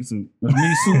 yeah, it's meat soup. It's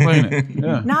meat soup, ain't it?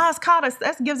 Yeah. No, it's called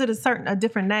that gives it a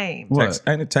different name. What?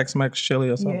 ain't it Tex-Mex chili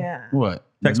or something? Yeah. What?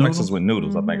 Tex-Mex The is with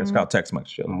noodles. I think it's called Tex-Mex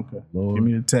chili. Okay, Lord. give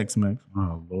me the Tex-Mex.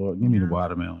 Oh Lord, give me the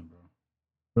watermelon,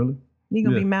 bro. Really? You're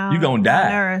gonna Yeah. be You gonna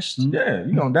die. malnourished. Yeah,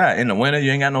 you gonna die. In the winter,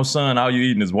 you ain't got no sun. All you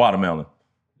eating is watermelon.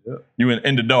 Yeah. You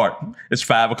in the dark. It's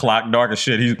 5 o'clock, dark as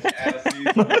shit. He's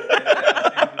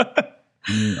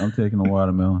I'm taking a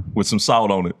watermelon. with some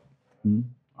salt on it. I'm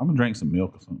gonna drink some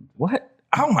milk or something. What?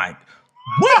 Oh my!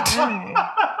 What? Dang.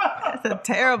 That's a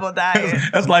terrible diet.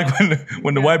 That's like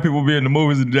when the white people be in the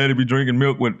movies and daddy be drinking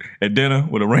milk at dinner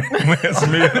with a random ass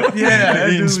meal. Yeah, that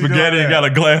eating dude be spaghetti doing and got a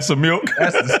glass of milk.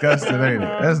 That's disgusting, ain't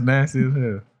it? That's nasty as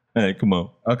hell. Hey, come on.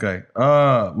 Okay.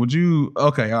 Would you?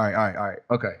 Okay. All right.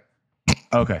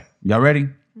 Okay. Y'all ready?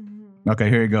 Okay.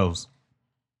 Here it goes.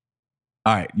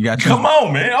 All right. You got to Come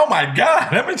on, man. Oh my God.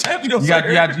 How many times you gonna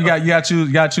say You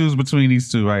got to choose between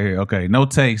these two right here. Okay. No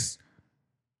taste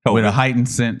with a heightened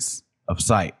sense of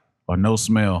sight, or no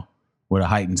smell with a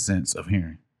heightened sense of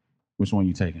hearing. Which one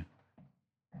you taking?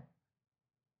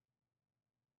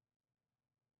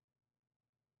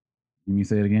 Let me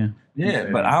say it again. Yeah,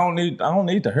 but I don't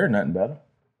need to hear nothing better.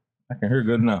 I can hear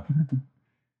good enough.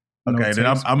 Okay, then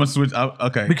I'm gonna switch.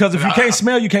 Okay, Because if you can't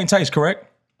smell, you can't taste. Correct?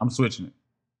 I'm switching it.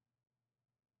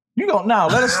 You go now.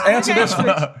 Let us answer this one.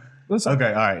 Okay,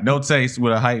 all right. No taste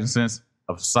with a heightened sense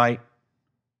of sight,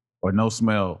 or no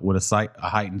smell with a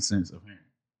heightened sense of hearing.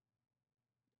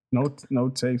 No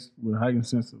taste with a heightened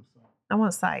sense of sight. I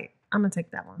want sight. I'm gonna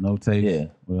take that one. No taste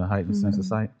with a heightened sense of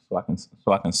sight. So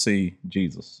I can see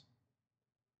Jesus.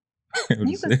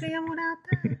 You can see him without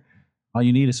that. All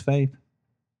you need is faith.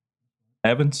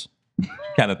 Evans,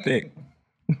 kind of thick.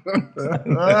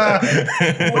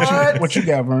 What you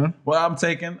got, Vern? Well, I'm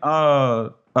taking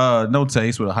no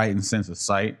taste with a heightened sense of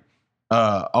sight.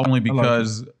 Only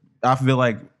because I feel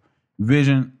like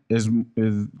vision is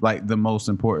like the most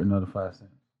important of the five senses.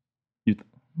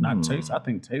 Not taste. I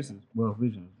think taste is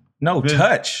vision. No,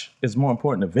 touch is more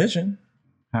important than vision.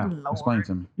 How? Lord. Explain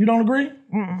to me. You don't agree?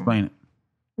 Explain it.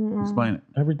 Explain it.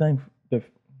 Everything.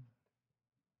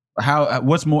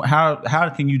 What's more? How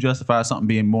can you justify something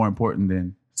being more important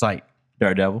than sight?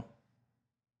 Daredevil.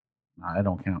 Nah, that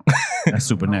don't count. That's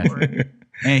supernatural.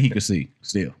 And he could see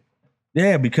still.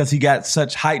 Yeah, because he got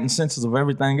such heightened senses of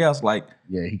everything else. Like,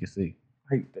 Yeah, he could see.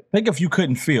 think if you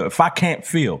couldn't feel. If I can't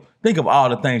feel, think of all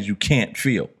the things you can't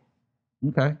feel.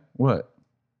 Okay. What?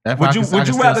 Would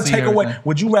you rather take away?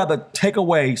 Would you rather take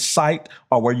away sight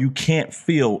or where you can't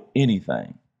feel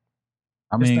anything?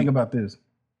 I Just mean, think about this.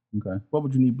 okay. What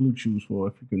would you need blue chews for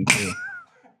if you couldn't feel?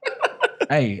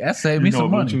 Hey, that saved me some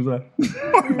money. She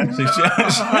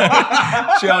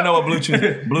don't know what blue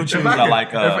chews. Blue chews are like.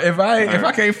 If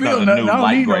I can't feel the nothing, new I don't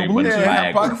light need no grade blue ones. chew. Yeah,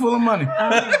 Yeah, pocket full of money.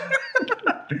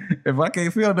 If I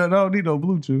can't feel nothing, I don't need no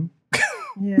blue chew.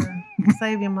 Yeah,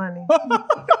 save your money.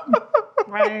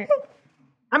 Right.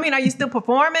 I mean, are you still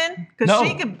performing? Because No.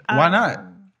 she could. Why not?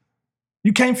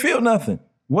 You can't feel nothing.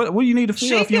 What do you need to feel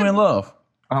She if you're can- in love?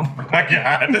 Oh my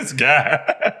God, this guy.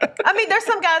 I mean, there's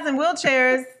some guys in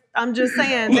wheelchairs. I'm just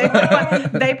saying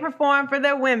they perform for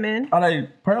their women. Are they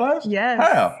paralyzed? Yes.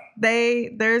 How?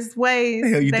 There's ways The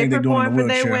hell you they think they doing in perform the for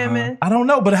their wheelchair, huh? women. I don't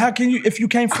know, but how can you if you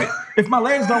can't feel? If my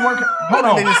legs don't work, hold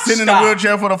on. They just sitting in a Stop.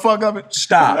 wheelchair for the fuck of it.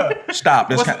 Stop. This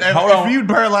hold on. If you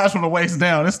paralyzed from the waist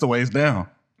down, it's the waist down.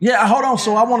 Yeah, hold on.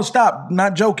 So I want to stop.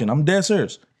 Not joking. I'm dead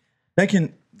serious. They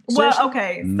can. Well, seriously?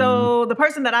 okay. So the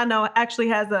person that I know actually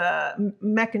has a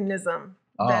mechanism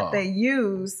that they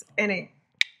use, and it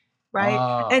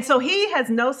right, and so he has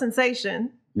no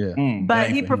sensation, Yeah.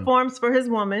 but he performs for his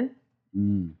woman.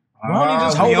 Why don't you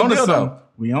just hold the dildo?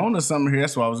 We own to something here.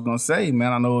 That's what I was gonna say,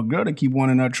 man. I know a girl that keep one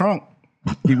in her trunk.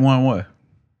 Keep one what?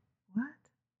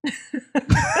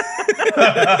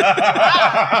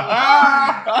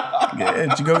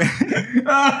 Yeah, you go.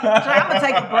 I'm gonna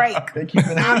take a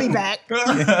break. I'll be back.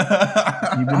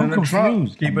 I'm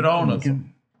confused. Keep it on us.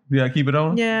 Yeah, keep it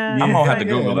on. Yeah. I'm gonna have to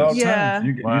Google this. Yeah.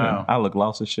 Wow. I look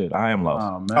lost as shit. I am lost.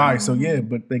 Oh, man. All right, so yeah,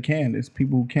 but they can. It's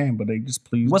people who can, but they just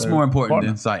please. What's their more important partner.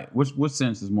 than sight? What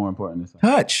sense is more important than sight?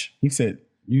 Touch. He said.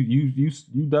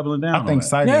 You doubling down. I think on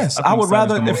sight. Yes, is, I would think sight is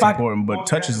rather the most if I- important, but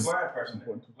touch is. Blind person,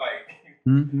 like,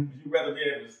 Hmm? would you rather be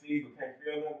able to see but can't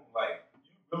feel them? Like,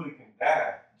 you really can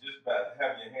die just by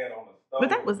having your hand on the stove. But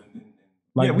that was-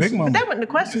 Like Yeah, Big we- Mama. That wasn't the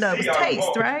question though. It was taste,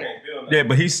 right? Yeah,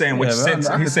 but he's saying which Yeah, sense.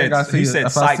 I He think said I see he it. said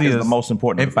If I sight see is it- the most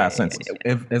important of the five senses.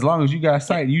 If as long as you got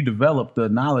sight, you develop the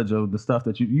knowledge of the stuff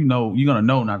that you know you're gonna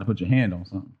know not to put your hand on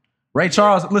something. Ray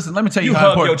Charles, listen, let me tell you, You how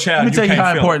hug your important. child, Let me you tell you can't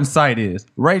how feel important sight is.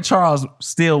 Ray Charles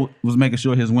still was making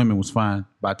sure his women was fine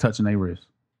by touching their wrist.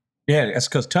 Yeah, that's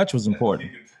because touch was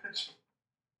important.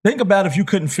 Think about if you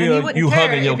couldn't And he feel wouldn't you care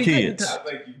hugging your if he couldn't kids. touch.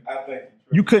 I think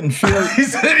You couldn't feel. he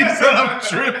said I'm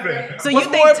tripping. So you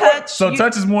think touch? So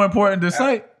touch is more important than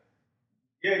sight.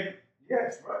 yes,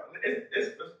 right.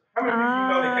 It's how many people you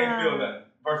know that can't feel nothing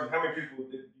versus how many people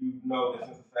that you know that's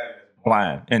society that's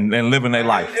blind and living their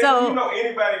life. So- you know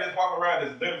anybody that's walking around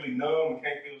that's literally numb and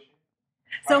can't feel shit.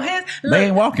 So his They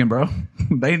ain't walking, bro.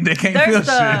 They can't feel there's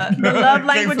the shit. love They can't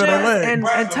languages, feel their legs.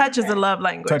 and touch is a love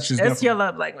language. Touch is it's definitely- your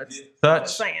love language. Touch. I'm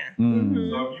saying. Mm. Mhm.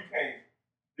 So if you can't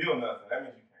feel nothing, that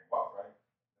means you can't walk, right?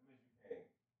 That means you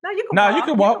can't. No, you can No, walk. you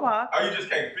can walk. Oh, you just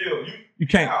can't feel. You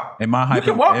can't. How? In my You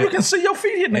can walk. You can see your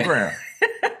feet hitting the ground.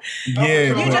 Yeah,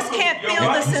 You but- just can't feel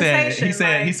the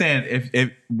sensation. He's saying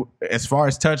if as far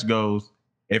as touch goes,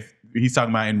 if he's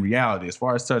talking about in reality, as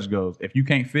far as touch goes, if you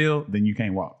can't feel, then you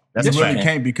can't walk. That's you a really fact.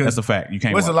 can't because That's a fact. You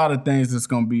can't there's walk. a lot of things that's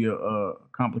gonna be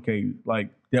complicated, like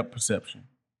depth perception.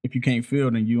 If you can't feel,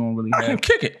 then you don't really I can have.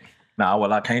 kick it. Nah,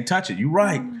 well, I can't touch it. You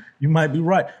right. You might be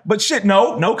right. But shit,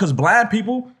 no, because blind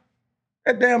people,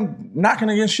 that damn knocking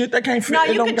against shit, they can't feel. No,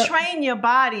 they you don't can got- train your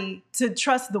body to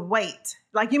trust the weight.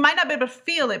 Like you might not be able to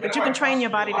feel it, but you can train your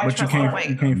body to But you trust the can't. weight.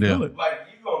 You can't feel Yeah. it. Like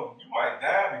you might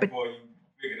die before you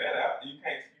figure that out. You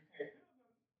can't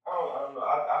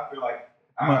I feel like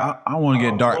I want to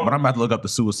get dark, but I'm about to look up the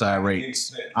suicide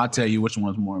rates. I'll tell you which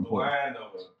one's more important.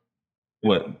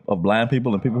 What, of blind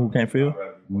people and people who can't feel?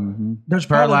 Mm-hmm. There's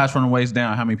paralyzed from the waist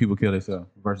down. How many people kill themselves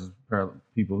versus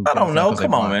people who I kill don't know. themselves 'cause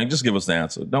Come they on, blind? man. Just give us the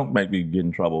answer. Don't make me get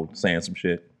in trouble saying some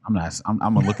shit. I'm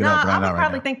gonna look it No, up I right would now.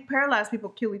 probably think paralyzed people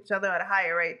kill each other at a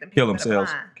higher rate than Kill people that are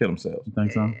themselves. blind. Kill themselves. You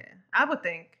think so? Yeah, I would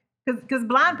think because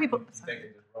blind people. I don't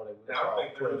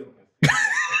think they're really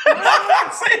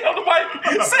Say it on the mic.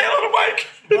 Say it on the mic.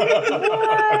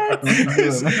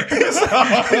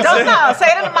 Don't know. Say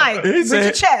it in the mic. With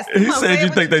your chest. Come He on, say said it you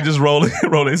with think they just roll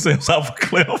themselves off a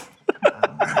cliff.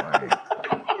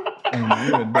 Hey, man,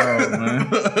 you're a dog, man.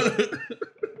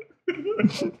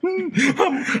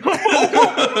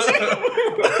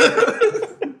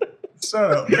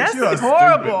 Shut up. That's You are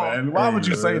horrible. Stupid, man. Why would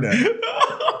you say that?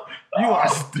 You are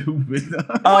stupid.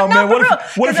 Oh No, for real.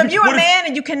 what Because if you're a man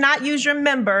and you cannot use your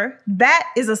member, that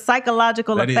is a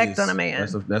psychological That effect is. on a man.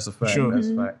 That's a fact. Sure. That's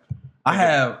a fact. I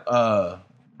have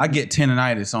I get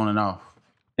tendonitis on and off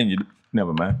And you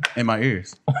never mind. in my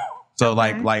ears. So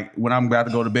like when I'm about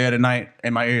to go to bed at night,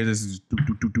 in my ears this is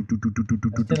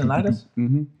Tendonitis?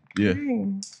 Mm-hmm. Yeah,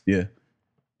 Dang. yeah,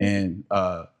 and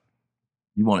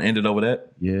You want to end it over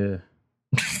that? yeah,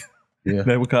 yeah.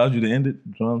 That would cause you to end it,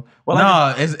 John? Well,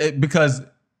 No, because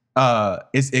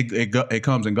it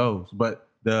comes and goes. But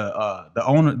the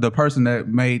owner, the person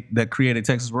that created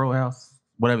Texas Roadhouse,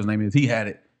 whatever his name is, he had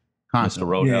it Mr. constantly.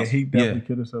 Roadhouse. Yeah, he definitely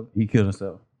killed himself. He killed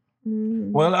himself.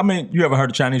 Mm. Well, I mean, you ever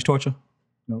heard of Chinese torture?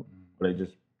 Nope. Where they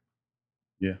just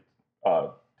Yeah,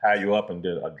 tie you up and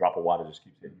a drop of water just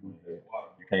keeps hitting you in the head.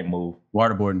 You can't move.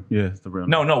 waterboarding. Yeah, it's the real.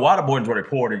 No, waterboarding is where they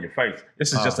pour it in your face.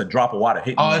 This is just a drop of water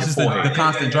hitting Oh, your it's just forehead. the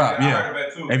constant drop. I Yeah, heard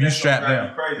that too. if you That's strap gonna drive down,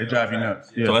 you crazy it drive you sometimes.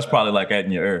 nuts. Yeah, So that's probably like that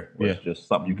in your ear. Where Yeah. It's just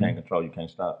something you can't control. You can't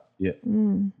stop.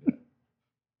 Mm.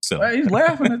 So Hey, he's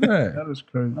laughing at that. That is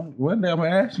crazy. One day I'm gonna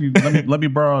ask you. Let me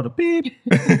borrow the beep.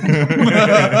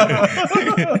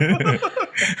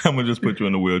 I'm gonna just put you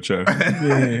in the wheelchair.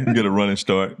 Yeah. You get a running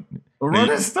start.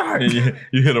 Running start. And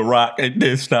you hit a rock and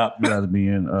then stop. You guys be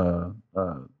in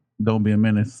Don't Be a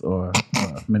Menace or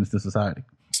Menace to Society.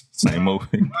 Same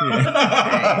movie.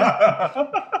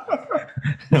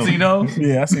 See those?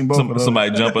 Yeah, I seen both of those.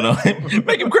 Somebody jumping on him.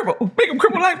 Make him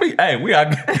cripple like me. Hey, we are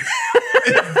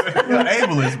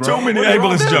ableist, bro. too many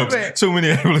ableist jokes. Too many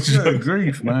ableist Good jokes.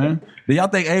 grief, man. Do y'all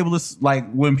think ableist, like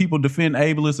when people defend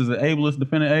ableist, is it ableist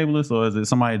defending ableist or is it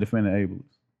somebody defending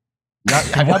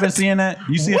ableist? Have y'all been seeing that?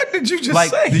 You see What did you just like,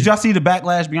 say? did y'all see the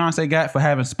backlash Beyonce got for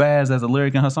having spaz as a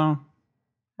lyric in her song?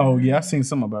 Oh yeah, I seen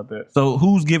something about that. So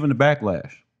who's giving the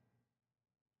backlash?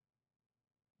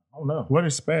 I don't know. What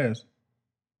is spaz?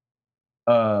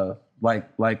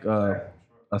 Like a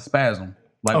spasm,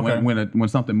 like Okay. when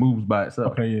something moves by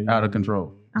itself, Okay, yeah, out of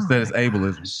control. Instead, it's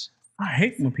ableism. I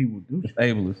hate when people do It's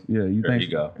ableist. Yeah, you There think? you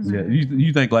go. Yeah,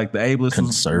 you think like the ableist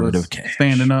Conservative was cash.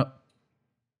 standing up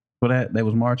for that? They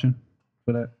was marching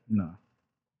for that. No.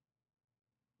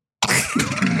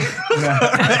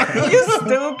 You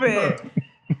stupid.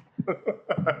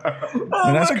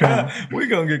 Man, that's crazy. We're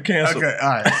gonna get canceled. Okay, all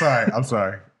right. Sorry. I'm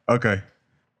sorry. Okay.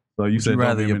 So you said Would you rather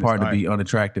rather your your partner partner be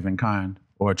unattractive and kind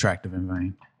or attractive and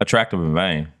vain? Attractive in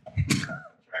vain.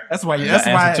 That's why. Did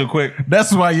I answer too quick?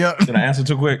 That's why your. Did I answer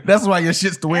too quick? That's why your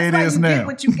shit's the way it That's is why you now. get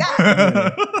what you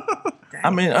got. I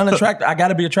mean, unattractive. I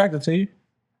gotta be attracted to you.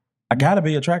 I gotta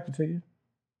be attracted to you.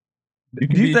 You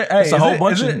can Do you be, think- hey, it's a is it- it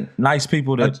bunch is of it- nice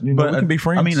people that we can be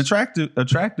friends. I mean,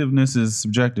 attractiveness is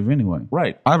subjective anyway.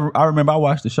 right? I remember I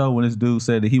watched the show when this dude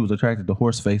said that he was attracted to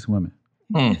horse-faced women,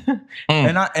 and he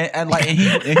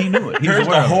knew it. He was Here's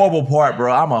aware the of it. horrible part,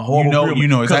 bro. I'm a horrible. You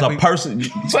know because exactly- a person,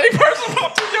 same person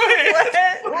popped in your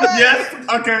head. What? Yes.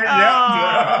 Okay.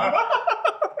 Yeah.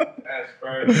 That's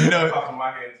crazy. know- That's off of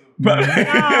my head too.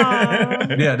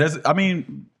 Aw.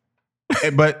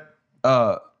 Yeah, but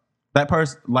that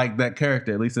person, like that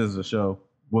character, at least as a show,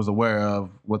 was aware of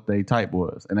what they type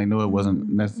was, and they knew it wasn't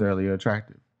necessarily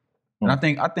attractive. And I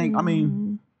think, I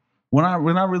mean, when I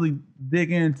really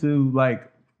dig into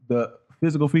like the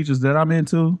physical features that I'm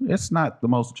into, it's not the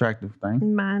most attractive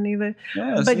thing. Mine either.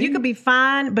 Yeah, But see? you could be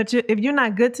fine. But if you're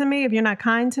not good to me, if you're not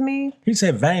kind to me, He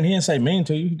said vain. He didn't say mean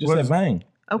to you. He just said vain.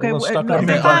 okay, little stuck no, up.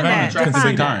 define that. Unattractive Define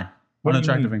and that. kind. What do you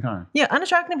Unattractive mean? and kind. Yeah,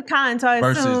 unattractive and kind. So I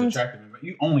Versus assumed. attractive and vain.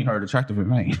 You only heard attractive and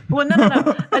vain. Well,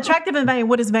 no. Attractive and vain.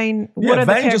 What is vain? Yeah, What are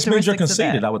the vain just means you're characteristics of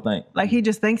conceited. that? I would think. Like he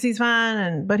just thinks he's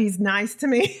fine, but he's nice to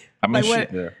me. I mean, Like,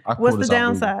 shit. what- Yeah. I What's pulled the this out, baby.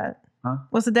 downside? Huh?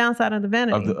 What's the downside of the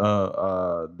vanity? Of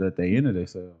the that they into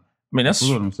themselves. I mean, that's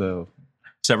Full of themselves.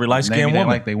 It's every light skinned Maybe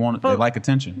woman. they like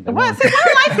attention. They What? want See,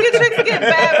 why light skin chicks get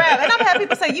bad rap? And I've had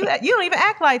people say you don't even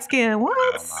act light skin.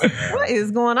 What? What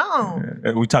is going on?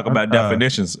 We talk about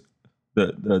definitions.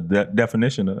 The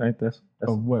definition of ain't that?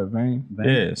 Of what, vein?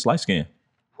 Yeah, it's light skin.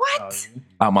 What?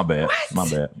 Oh, my bad. My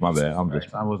bad.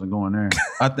 I wasn't going there.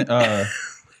 I think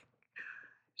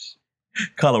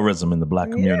Colorism in the black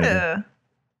community. Yeah.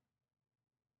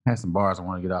 I had some bars I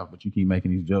want to get off, but you keep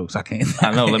making these jokes. I can't.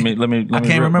 I know. Let me. I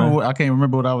can't remember. I can't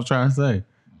remember what I was trying to say.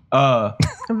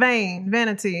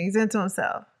 Vanity. He's into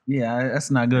himself. Yeah, that's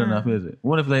not good enough, is it?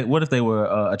 What if they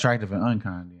were attractive and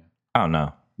unkind? Then Oh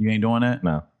no, you ain't doing that.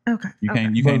 no. Okay.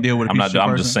 You can't deal with. I'm not.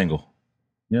 I'm just single.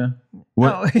 Yeah.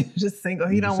 What? Oh, he's just single.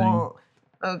 He You don't just single?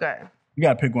 want. Okay. You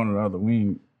gotta pick one or the other. We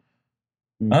ain't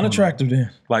Unattractive then.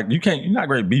 Like you can't. You're not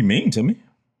going to be mean to me.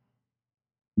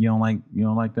 You don't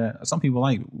like that. Some people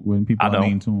like when people I are don't.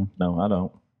 mean to them. No, I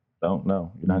don't. Don't.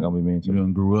 No, you're not going to be mean to You me.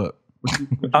 done grew up.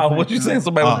 Oh, what you saying?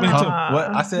 Somebody was mean to me.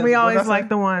 What? I said- we what always did I say? like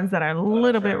the ones that are a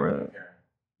little bit rude.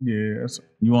 Yeah, that's,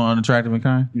 You want unattractive and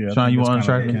kind? Yeah, I Sean, think you that's want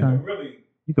kinda unattractive and like kind? Really,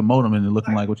 You can mold them into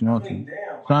looking like what you want I mean, to.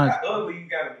 damn, Sean- how ugly you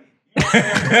gotta be.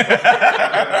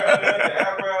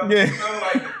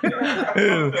 You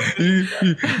know what I'm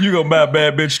saying? You gonna buy a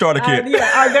bad bitch starter kit?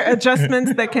 Are there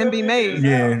adjustments that can be made?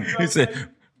 yeah. He said,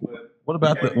 What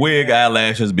about the wig,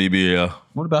 eyelashes, BBL.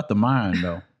 What about the mind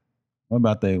though? What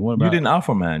about that? What about You didn't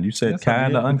offer mine. You said Yes, I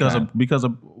kind did. of unkind. because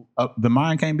of the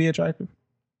mind can't be attractive.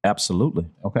 Absolutely.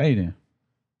 Okay then.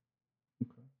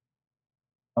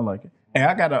 I like it. Hey,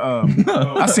 I got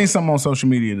I seen something on social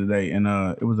media today, and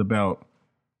it was about.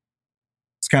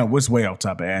 It's way off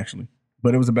topic actually,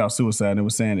 but it was about suicide. And it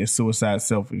was saying, is suicide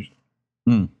selfish?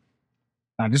 Mm.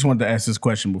 I just wanted to ask this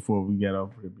question before we get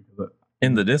off here because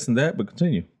In the this and that, but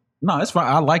continue. No, it's fine.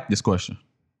 I like this question.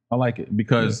 I like it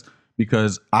because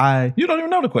I You don't even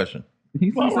know the question.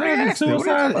 he's Well, saying asked it. What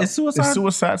suicide. is Is suicide is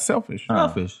suicide selfish?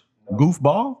 selfish?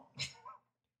 Goofball?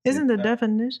 Isn't the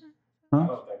definition?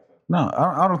 Huh? No,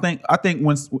 I don't think. I think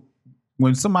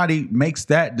when somebody makes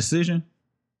that decision,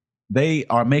 they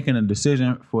are making a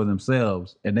decision for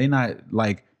themselves, and they not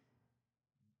like.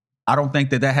 I don't think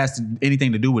that has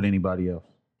anything to do with anybody else.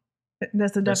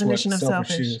 That's the definition of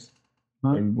selfish. is,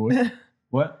 Huh? baby boy.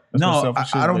 What? That's No, what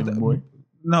selfish I is, don't. baby boy.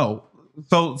 No.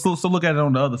 So look at it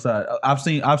on the other side. I've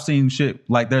seen shit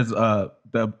like there's a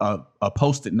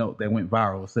Post-it note that went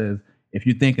viral. It says, if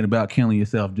you're thinking about killing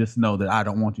yourself, just know that I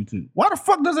don't want you to. Why the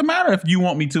fuck does it matter if you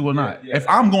want me to or not? Yeah. If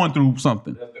I'm going through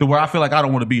something to where I feel like I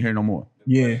don't want to be here no more.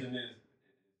 Yeah.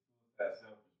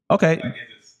 Okay. Like, is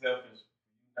it selfish?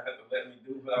 You have to let me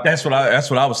do what I That's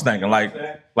what I was thinking.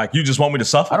 Like you just want me to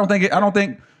suffer? I don't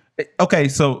think. Okay.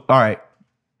 So all right.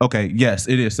 Okay. Yes,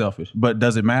 it is selfish, but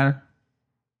does it matter?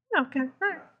 Okay. All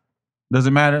right. Does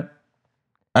it matter?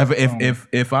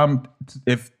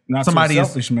 If Not somebody so is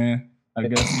selfish, man. I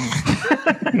guess.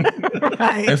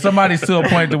 Right. if somebody's to a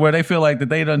point to where they feel like that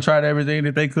they done tried everything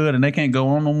that they could and they can't go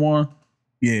on no more,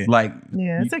 Yeah. like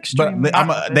Yeah, it's but extreme.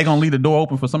 they gonna leave the door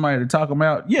open for somebody to talk them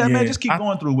out. Yeah, man, Yeah. just keep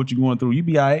going through what you're going through. You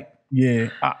be all right. Yeah.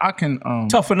 I can.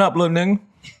 Toughen up, little nigga.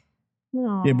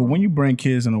 Yeah, but when you bring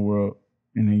kids in the world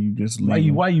and then you just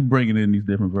leave Why you bringing in these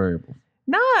different variables?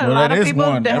 No, a Well, lot that of is people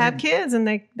one. that Every- have kids and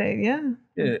they yeah.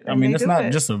 Yeah, I And mean, they it's do not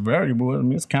it. just a variable. I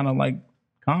mean, it's kind of like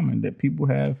common that people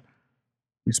have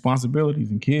responsibilities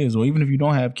and kids, or even if you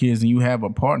don't have kids and you have a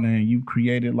partner and you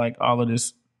created like all of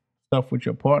this stuff with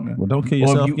your partner. Well, don't kill Or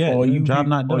yourself you, yet. or Your you've job e-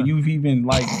 not Or done. you've even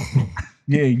like,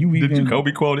 yeah, you Did even you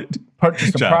Kobe quoted?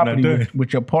 purchased a Job not property done.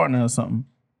 with your partner or something.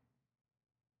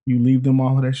 You leave them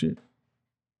all of that shit.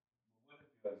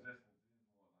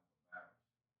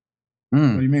 What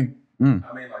do you mean? I mean,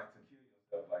 like to kill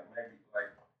yourself, like maybe,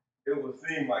 like it would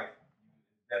seem like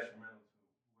detrimental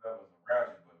to whoever's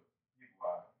around you, but people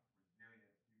are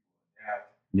resilient, people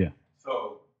adapt. Yeah.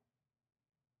 So,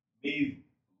 me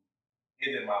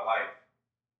ending my life,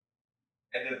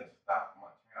 that doesn't stop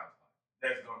my child's life.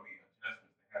 There's going to be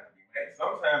adjustments that have to be made.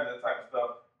 Sometimes that type of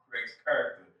stuff creates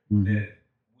character that wouldn't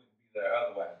be there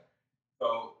otherwise.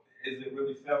 So, is it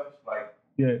really selfish? Like,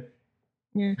 Yeah.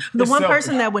 Yeah. The It's one selfish.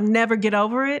 person that would never get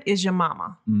over it is your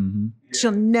mama. Mm-hmm. yeah,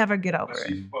 She'll never get over but it.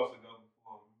 she's supposed to go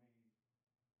before me.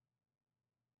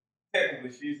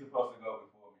 Technically, she's supposed to go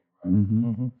before me, right?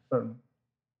 Mm-hmm. Certainly.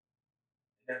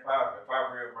 If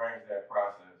I rearrange that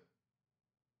process,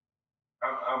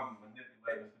 I'm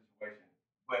manipulating the situation,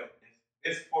 but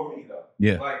it's for me though.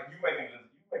 Yeah. Like you making a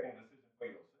decision for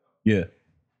yourself. Yeah.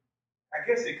 I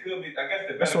guess it could be. I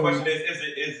guess the That's better what question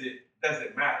is does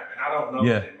it matter? And I don't know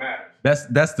Yeah. if it matters.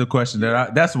 That's the question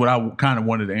that's what I kind of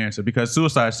wanted to answer because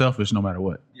suicide is selfish no matter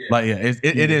what. Yeah. Like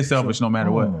it is selfish no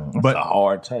matter what. But But a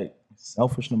hard take.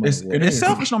 selfish no matter what. It's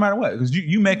selfish no matter what, because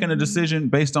you making a decision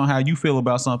based on how you feel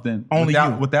about something Only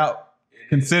without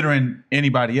considering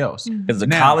anybody else. Is the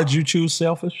college you choose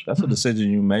selfish? That's a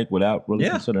decision you make without really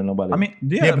considering nobody else. I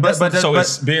mean, but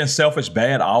is being selfish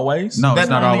bad always? No, it's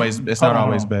not only- always. It's not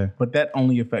always bad. But that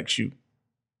only affects you.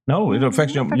 No, it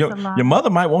affects It affects a lot. your mother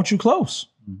might want you close.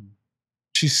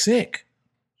 She's sick.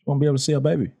 She won't be able to see her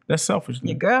baby. That's selfish.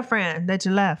 Your girlfriend that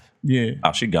you left. Yeah.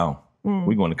 Oh, she gone.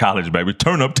 We going to college, baby.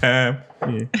 Turn up time.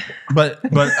 Yeah. But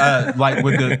like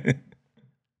with the,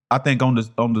 I think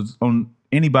on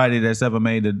anybody that's ever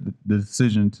made the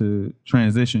decision to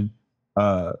transition,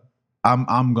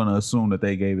 I'm gonna assume that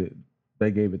they gave it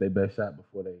their best shot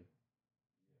before they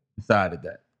decided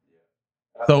that.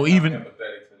 So even I'm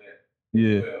empathetic to that.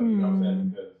 yeah, Well, you know what I'm saying?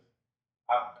 Because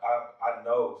I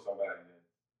know somebody that's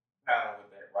battling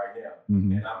with that right now,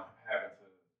 and I'm having to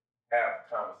have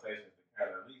conversations to kind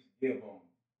of at least give them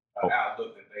an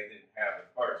outlook that they didn't have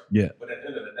at first. Yeah. But at the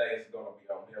end of the day, it's going to be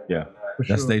on them. Yeah. Or not.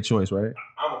 that's their choice, right?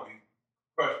 I'm going to be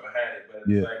crushed behind it, but at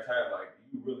the same time, like,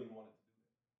 you really want to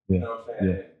do it. You know what I'm saying?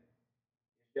 Yeah. And,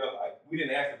 you know, like, we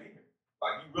didn't ask to be here.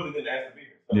 Like, you really didn't ask to be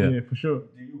here. So Yeah. Yeah, for sure.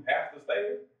 do you have to stay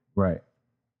here? Right.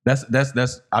 That's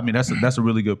I mean that's a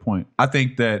really good point. I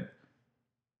think that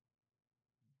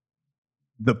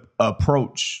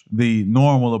the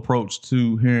normal approach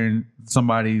to hearing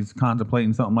somebody's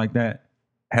contemplating something like that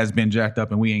has been jacked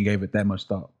up, and we ain't gave it that much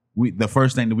thought. The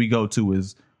first thing that we go to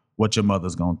is what your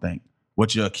mother's gonna think,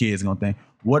 what your kid's gonna think.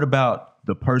 What about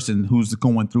the person who's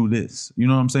going through this? You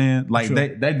know what I'm saying? Like Sure.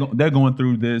 they're going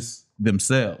through this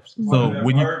themselves. So That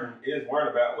when you burden is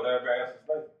worried about what everybody else is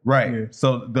thinking. right, Yeah.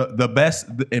 so the best,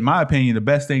 in my opinion, the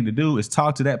best thing to do is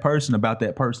talk to that person about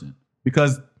that person,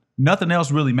 because nothing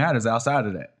else really matters outside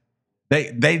of that.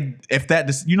 They if that,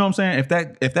 you know what I'm saying,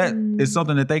 if that is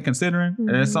something that they considering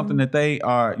and it's something that they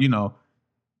are, you know,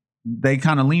 they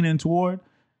kind of leaning toward,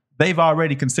 they've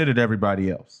already considered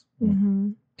everybody else.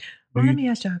 Well, let me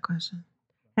ask y'all a question.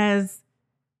 Has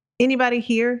anybody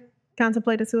here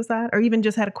contemplated suicide or even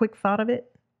just had a quick thought of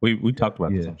it? We talked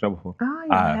about this on the show before. Oh,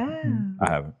 you I have. I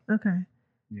haven't. Okay.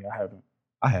 Yeah, I haven't.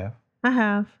 I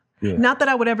have. Yeah. Not that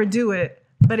I would ever do it,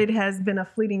 but it has been a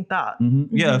fleeting thought.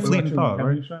 Yeah, a What fleeting about you? thought, Have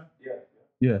right? you tried?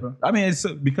 Yeah, I mean, it's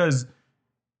because,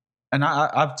 and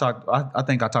I've talked. I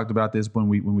think I talked about this when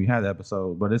we had the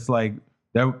episode, but it's like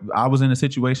I was in a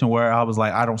situation where I was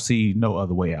like, I don't see no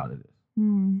other way out of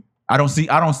this. I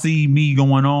don't see me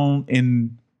going on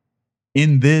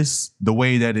in this the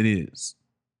way that it is.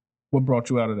 What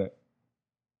brought you out of that?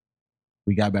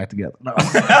 We got back together.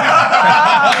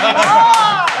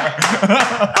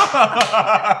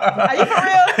 Are you for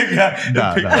real?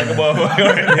 Nah.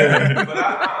 But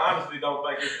I honestly don't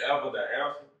think it's ever the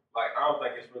answer. Like, I don't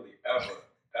think it's really ever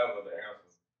the answer.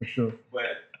 For sure.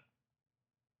 But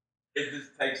it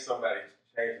just takes somebody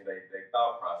changing their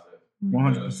thought process.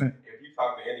 100%. If you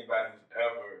talk to anybody who's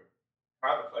ever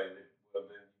contemplated it, well,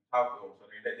 then you talk to them, so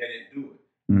they didn't do it.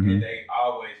 And they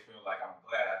always feel like, I'm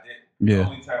glad I didn't. Yeah.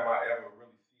 The only time I ever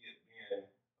really see it being a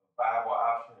viable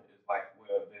option is like,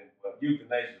 well,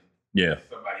 euthanasia is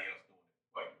somebody else doing it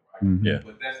for you, right? Yeah.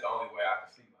 But that's the only way I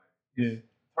can see,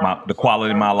 like, The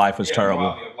quality of my life is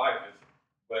terrible. The quality of life is,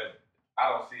 but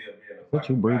I don't see it being a What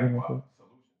you breathing solution to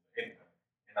anything.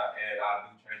 And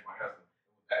I do change my answer.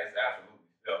 It's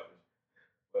absolutely selfish,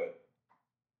 but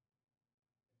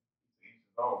each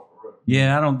his own, for real.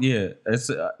 Yeah, I don't. Yeah,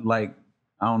 it's like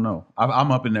I don't know.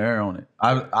 I'm up in the air on it.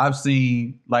 I've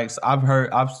seen, like,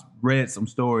 I've read some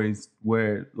stories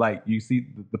where, like, you see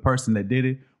the person that did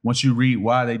it. Once you read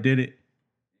why they did it,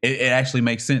 it actually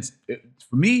makes sense.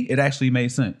 For me, it actually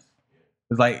made sense.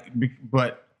 It's like,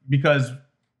 but because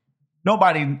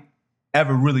nobody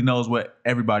ever really knows what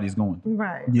everybody's going through.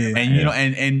 Right. Yeah. And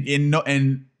you know,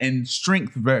 and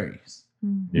strength varies.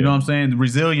 You know what I'm saying? The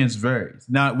resilience varies.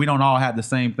 Now, we don't all have the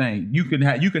same thing. You could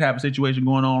have a situation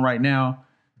going on right now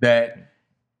that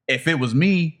if it was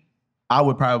me, I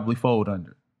would probably fold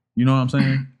under. You know what I'm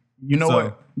saying? You know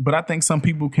what? But I think some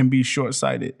people can be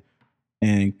short-sighted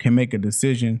and can make a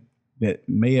decision that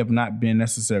may have not been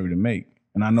necessary to make.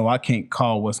 And I know I can't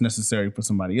call what's necessary for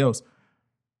somebody else,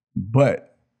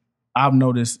 but I've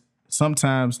noticed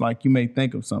sometimes, like, you may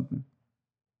think of something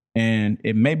and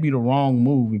it may be the wrong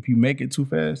move if you make it too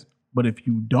fast, but if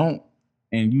you don't,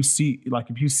 and you see, like,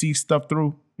 if you see stuff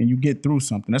through and you get through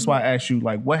something, that's why I asked you,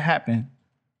 like, what happened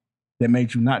that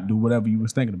made you not do whatever you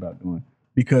was thinking about doing?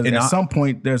 Because at some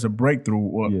point there's a breakthrough,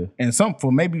 or and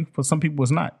for some people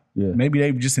it's not. Yeah. Maybe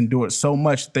they've just endured so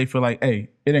much that they feel like, hey,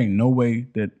 it ain't no way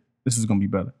that this is gonna be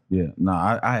better. Yeah. No,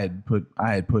 I had put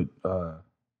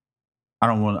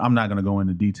I'm not gonna go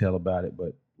into detail about it,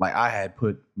 but like I had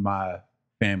put my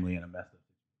family in a mess.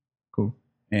 Cool.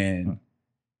 And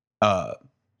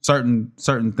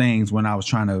certain things when I was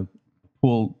trying to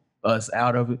pull us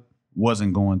out of it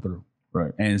wasn't going through.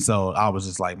 Right. And so I was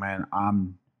just like, man,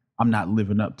 I'm not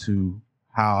living up to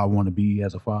how I want to be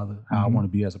as a father, how I want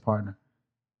to be as a partner.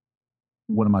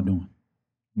 What am I doing?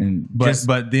 And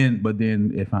but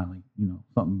then it finally,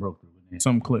 something broke through.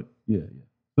 Something clicked. Yeah.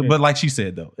 But like she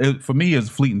said though, for me it's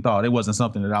a fleeting thought. It wasn't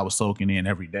something that I was soaking in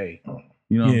every day.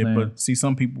 You know what I'm saying? But see,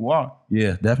 some people are.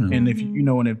 Yeah, definitely. And if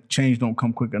and if change don't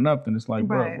come quick enough, then it's like,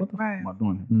 bro, what the fuck am I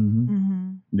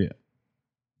doing here? Yeah.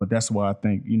 But that's why I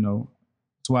think,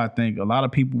 that's why I think a lot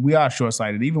of people, we are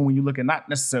short-sighted. Even when you look at not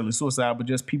necessarily suicide, but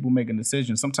just people making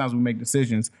decisions. Sometimes we make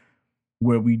decisions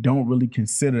where we don't really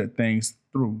consider things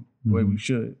through the way we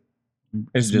should.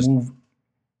 It's just move.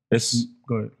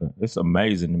 Go ahead. It's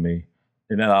amazing to me.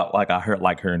 And then I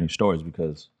heard these stories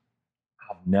because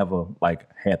I've never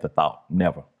had the thought.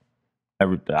 Never. I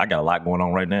got a lot going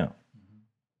on right now.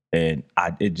 And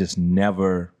it just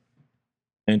never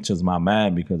enters my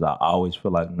mind because I always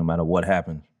feel like no matter what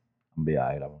happens, I'm gonna be all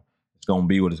right. It's gonna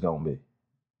be what it's gonna be.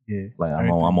 Yeah. Like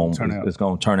it's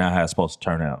gonna turn out how it's supposed to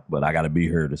turn out. But I gotta be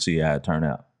here to see how it turn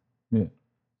out. Yeah.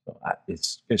 So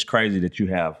it's crazy that you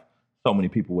have so many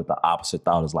people with the opposite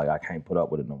thought. It's like I can't put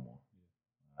up with it no more.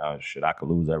 Oh shit, I could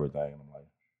lose everything. And I'm like,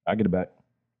 I get it back.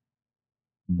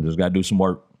 I just gotta do some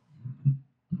work.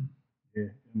 Yeah.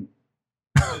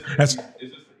 It's just an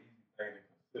easy thing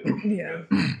to consider. Yeah.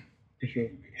 For sure. You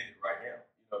can end it right now.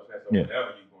 You know what I'm saying? So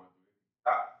whatever you're going through,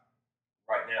 stop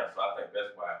right now. So I think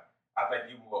that's why I think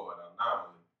you're more of an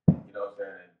anomaly. You know what I'm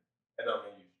saying? That don't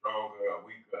mean you're stronger or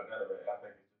weaker or none of that. I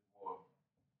think it's just more.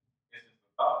 It's just the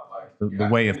thought, like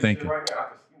the way of thinking. Right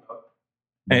now,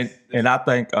 and I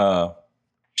think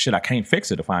shit, I can't fix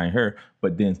it if I ain't her.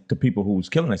 But then to people who's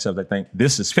killing themselves, they think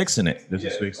this is fixing it. This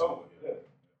is fixing it.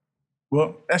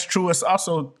 Well, that's true. It's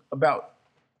also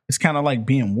it's kind of like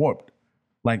being warped.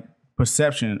 Like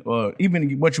perception or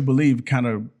even what you believe kind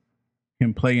of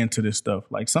can play into this stuff.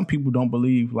 Like some people don't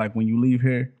believe like when you leave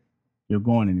here, you're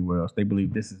going anywhere else. They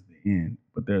believe this is the end.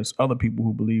 But there's other people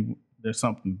who believe there's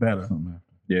something better.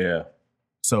 Yeah.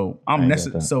 So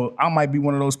so I might be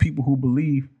one of those people who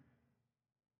believe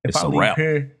if I leave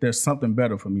here, there's something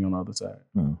better for me on the other side.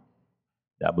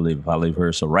 I believe if I leave here,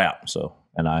 it's a wrap. So,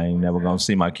 and I ain't never gonna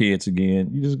see my kids again.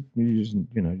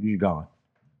 You're gone.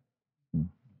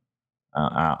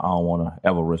 I don't want to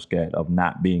ever risk that of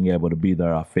not being able to be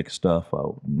there. I fix stuff.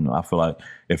 I feel like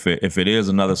if it is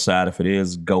another side, if it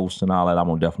is ghosts and all that, I'm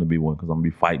gonna definitely be one because I'm gonna be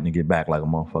fighting to get back like a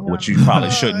motherfucker, which you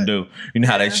probably shouldn't do. You know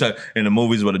how they shut in the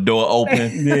movies where the door open,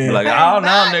 like, oh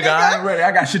no, nigga, I ain't ready.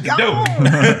 I got shit to do. I think it's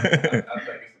a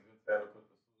good time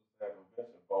to put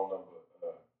the phone number.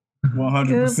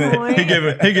 100%.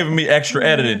 He giving me extra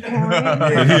editing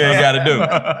that he ain't got to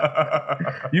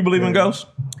do. You believe in ghosts?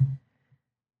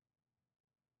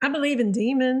 I believe in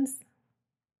demons.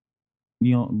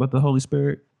 But the Holy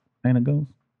Spirit ain't a ghost.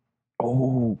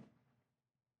 Oh.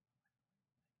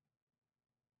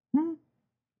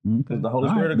 Is the Holy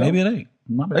Spirit a ghost? Maybe it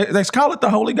ain't. They call it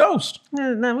the Holy Ghost.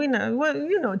 No, we know. Well,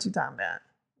 you know what you're talking about.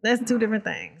 That's two different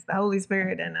things. The Holy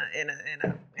Spirit and a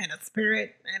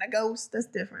spirit and a ghost. That's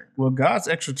different. Well, God's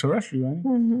extraterrestrial, ain't he?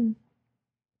 Mm-hmm.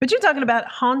 But you're talking about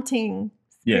haunting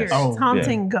spirits,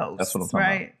 haunting ghosts. That's what I'm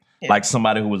talking about. Yeah. Like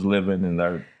somebody who was living in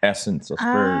their essence or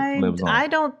spirit lives on. I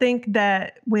don't think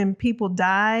that when people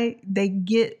die, they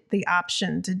get the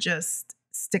option to just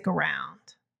stick around.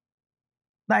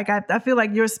 Like I feel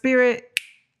like your spirit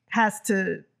has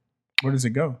to. Where does it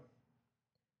go?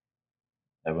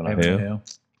 Heaven or hell?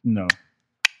 No.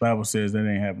 Bible says that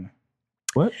ain't happening.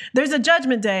 What? There's a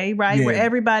judgment day, right? Yeah.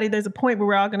 Where there's a point where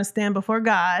we're all going to stand before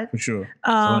God. For sure.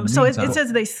 So it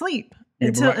says they sleep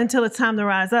until it's time to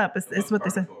rise up. It's what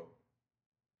they say.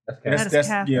 That's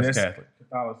Catholic.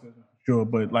 Catholicism. Sure,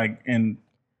 but according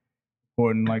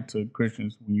to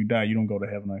Christians, when you die, you don't go to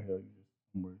heaven or hell.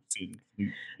 You just sit and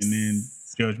sleep. And then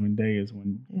Judgment Day is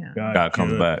when God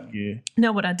comes back. Yeah.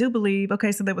 No, what I do believe,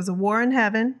 okay, so there was a war in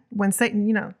heaven when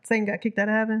Satan got kicked out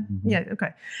of heaven. Mm-hmm. Yeah, okay.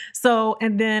 So,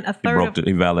 and then a third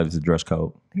he violated the dress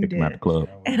code. Kicked him out the club.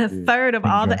 And a third of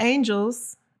all the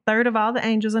angels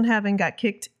in heaven got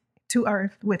kicked to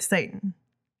earth with Satan.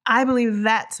 I believe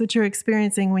that's what you're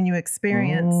experiencing when you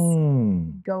experience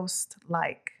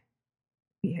ghost-like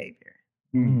behavior.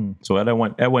 Mm. So that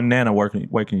wasn't Nana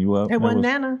waking you up. It wasn't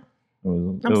Nana.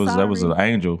 That was an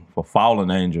angel, a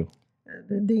fallen angel.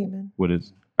 The demon. With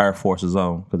his Air Forces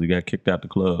on because he got kicked out the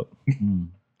club.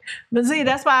 But see,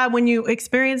 that's why when you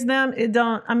experience them,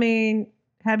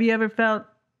 have you ever felt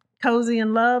cozy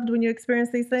and loved when you experience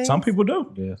these things? Some people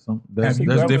do. Yeah, Have you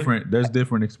there's ever-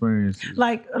 different experiences.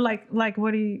 Like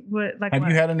what Have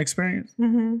you had an experience?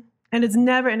 Mm-hmm. And it's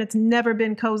never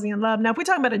been cozy and love. Now, if we're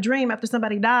talking about a dream after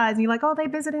somebody dies, and you're like, oh, they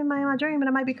visited in my dream, and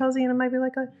it might be cozy, and it might be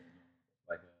like a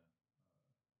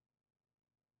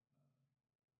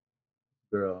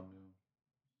girl,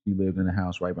 she lived in a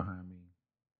house right behind me.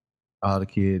 All the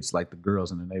kids, like the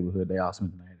girls in the neighborhood, they all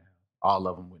spent the night at the house. All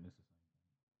of them witnesses.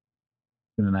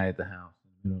 Spend the night at the house.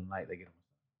 In the middle of the night, they get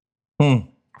them.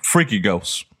 Freaky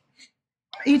ghosts.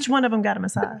 Each one of them got a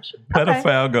massage.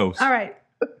 Pedophile ghosts. All right.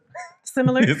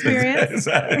 Similar experience.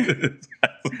 Every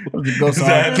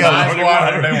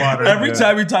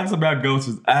time he talks about ghosts,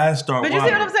 his eyes start But you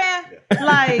see what I'm saying?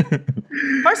 Like,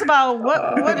 first of all,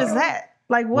 what is that?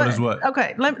 Like what is what?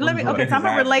 Okay, let me. Okay, so I'm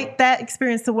gonna relate that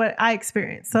experience to what I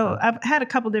experienced. So I've had a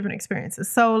couple different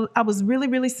experiences. So I was really,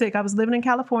 really sick. I was living in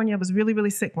California. I was really, really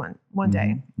sick one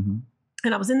day,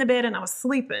 and I was in the bed and I was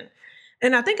sleeping,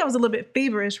 and I think I was a little bit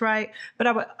feverish, right? But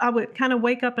I would kind of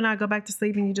wake up and I'd go back to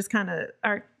sleep, and you just kind of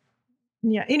are,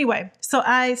 yeah. Anyway, so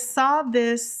I saw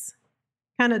this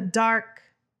kind of dark,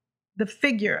 the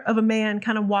figure of a man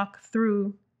kind of walk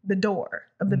through the door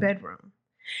of the bedroom.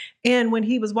 And when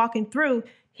he was walking through,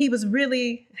 he was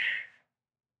really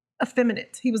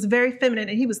effeminate. He was very feminine,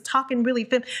 and he was talking really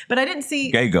but I didn't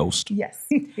see gay ghost. Yes,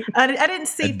 I didn't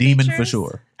see a demon features. for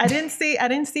sure. I didn't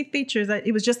see features.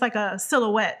 It was just like a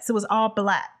silhouette. So it was all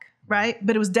black, right?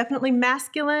 But it was definitely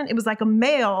masculine. It was like a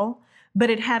male, but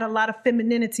it had a lot of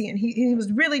femininity, and he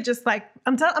was really just like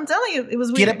I'm telling you, it was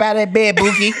weird. Get up out of that bed,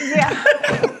 Bookie. Yeah.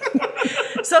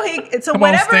 So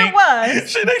whatever it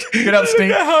was, get up,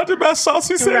 Stink. Haunted by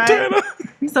Saucy Santana.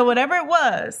 Right? So whatever it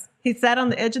was, he sat on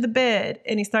the edge of the bed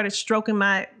and he started stroking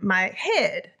my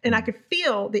head, and I could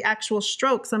feel the actual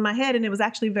strokes on my head, and it was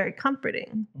actually very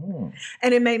comforting,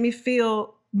 and it made me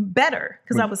feel better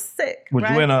because I was sick. Was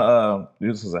you in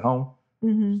this was at home?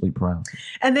 Mm-hmm. Sleep paralysis.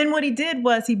 And then what he did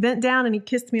was he bent down and he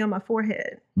kissed me on my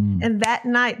forehead, and that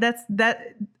night, that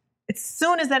as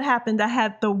soon as that happened, I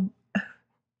had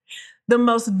the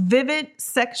most vivid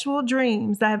sexual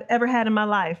dreams that I've ever had in my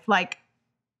life. Like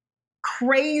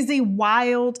crazy,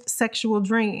 wild sexual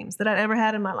dreams that I've ever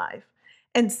had in my life.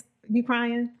 And you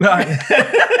crying? Negro's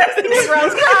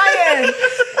crying.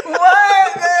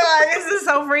 What? This is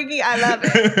so freaky. I love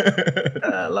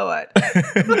it. Lord. But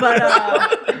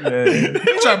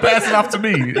you try to pass it off to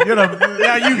me.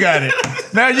 Now you got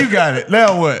it.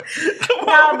 Now what?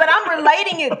 No, but I'm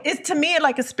relating it. It's to me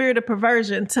like a spirit of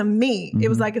perversion. To me, it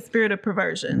was like a spirit of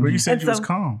perversion. Well, you said you was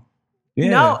calm.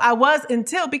 Yeah. No, I was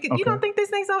until because you don't think these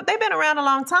things they've been around a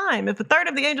long time. If a third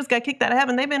of the angels got kicked out of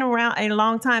heaven, they've been around a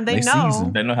long time. They know.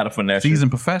 Seasoned. They know how to finesse. Seasoned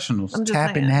professionals. I'm just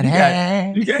tapping saying. that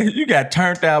hand. You got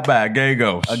turned out by a gay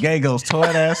ghost. A gay ghost tore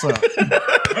that ass up.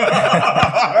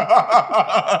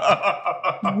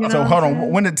 So hold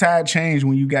on. When did the tide change?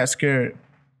 When you got scared?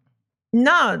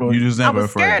 No, You just never I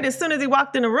was afraid. scared as soon as he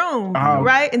walked in the room,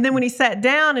 right? And then when he sat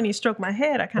down and he stroked my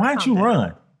head, I kind of. Why'd you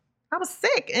run? I was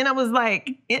sick, and I was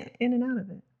like in and out of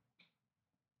it.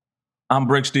 I'm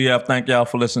Bricks DF. Thank y'all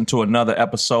for listening to another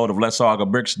episode of Let's Argue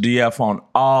Bricks DF on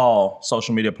all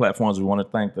social media platforms. We want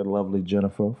to thank the lovely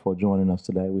Jennifer for joining us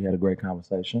today. We had a great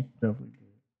conversation. Definitely.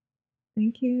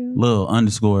 Thank you.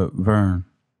 Lil_Vern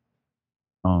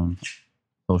on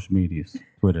social medias,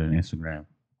 Twitter and Instagram.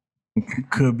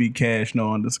 Could be cash,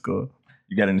 no underscore.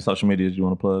 You got any social medias you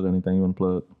want to plug? Anything you want to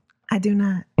plug? I do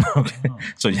not. Okay.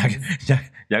 So y'all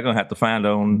gonna have to find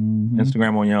her on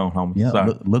Instagram on your own, homie. Yeah,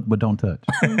 Sorry. look but don't touch.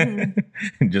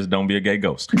 Just don't be a gay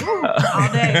ghost.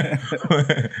 All day.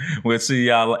 We'll see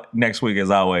y'all next week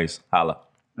as always. Holla.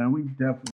 And we definitely.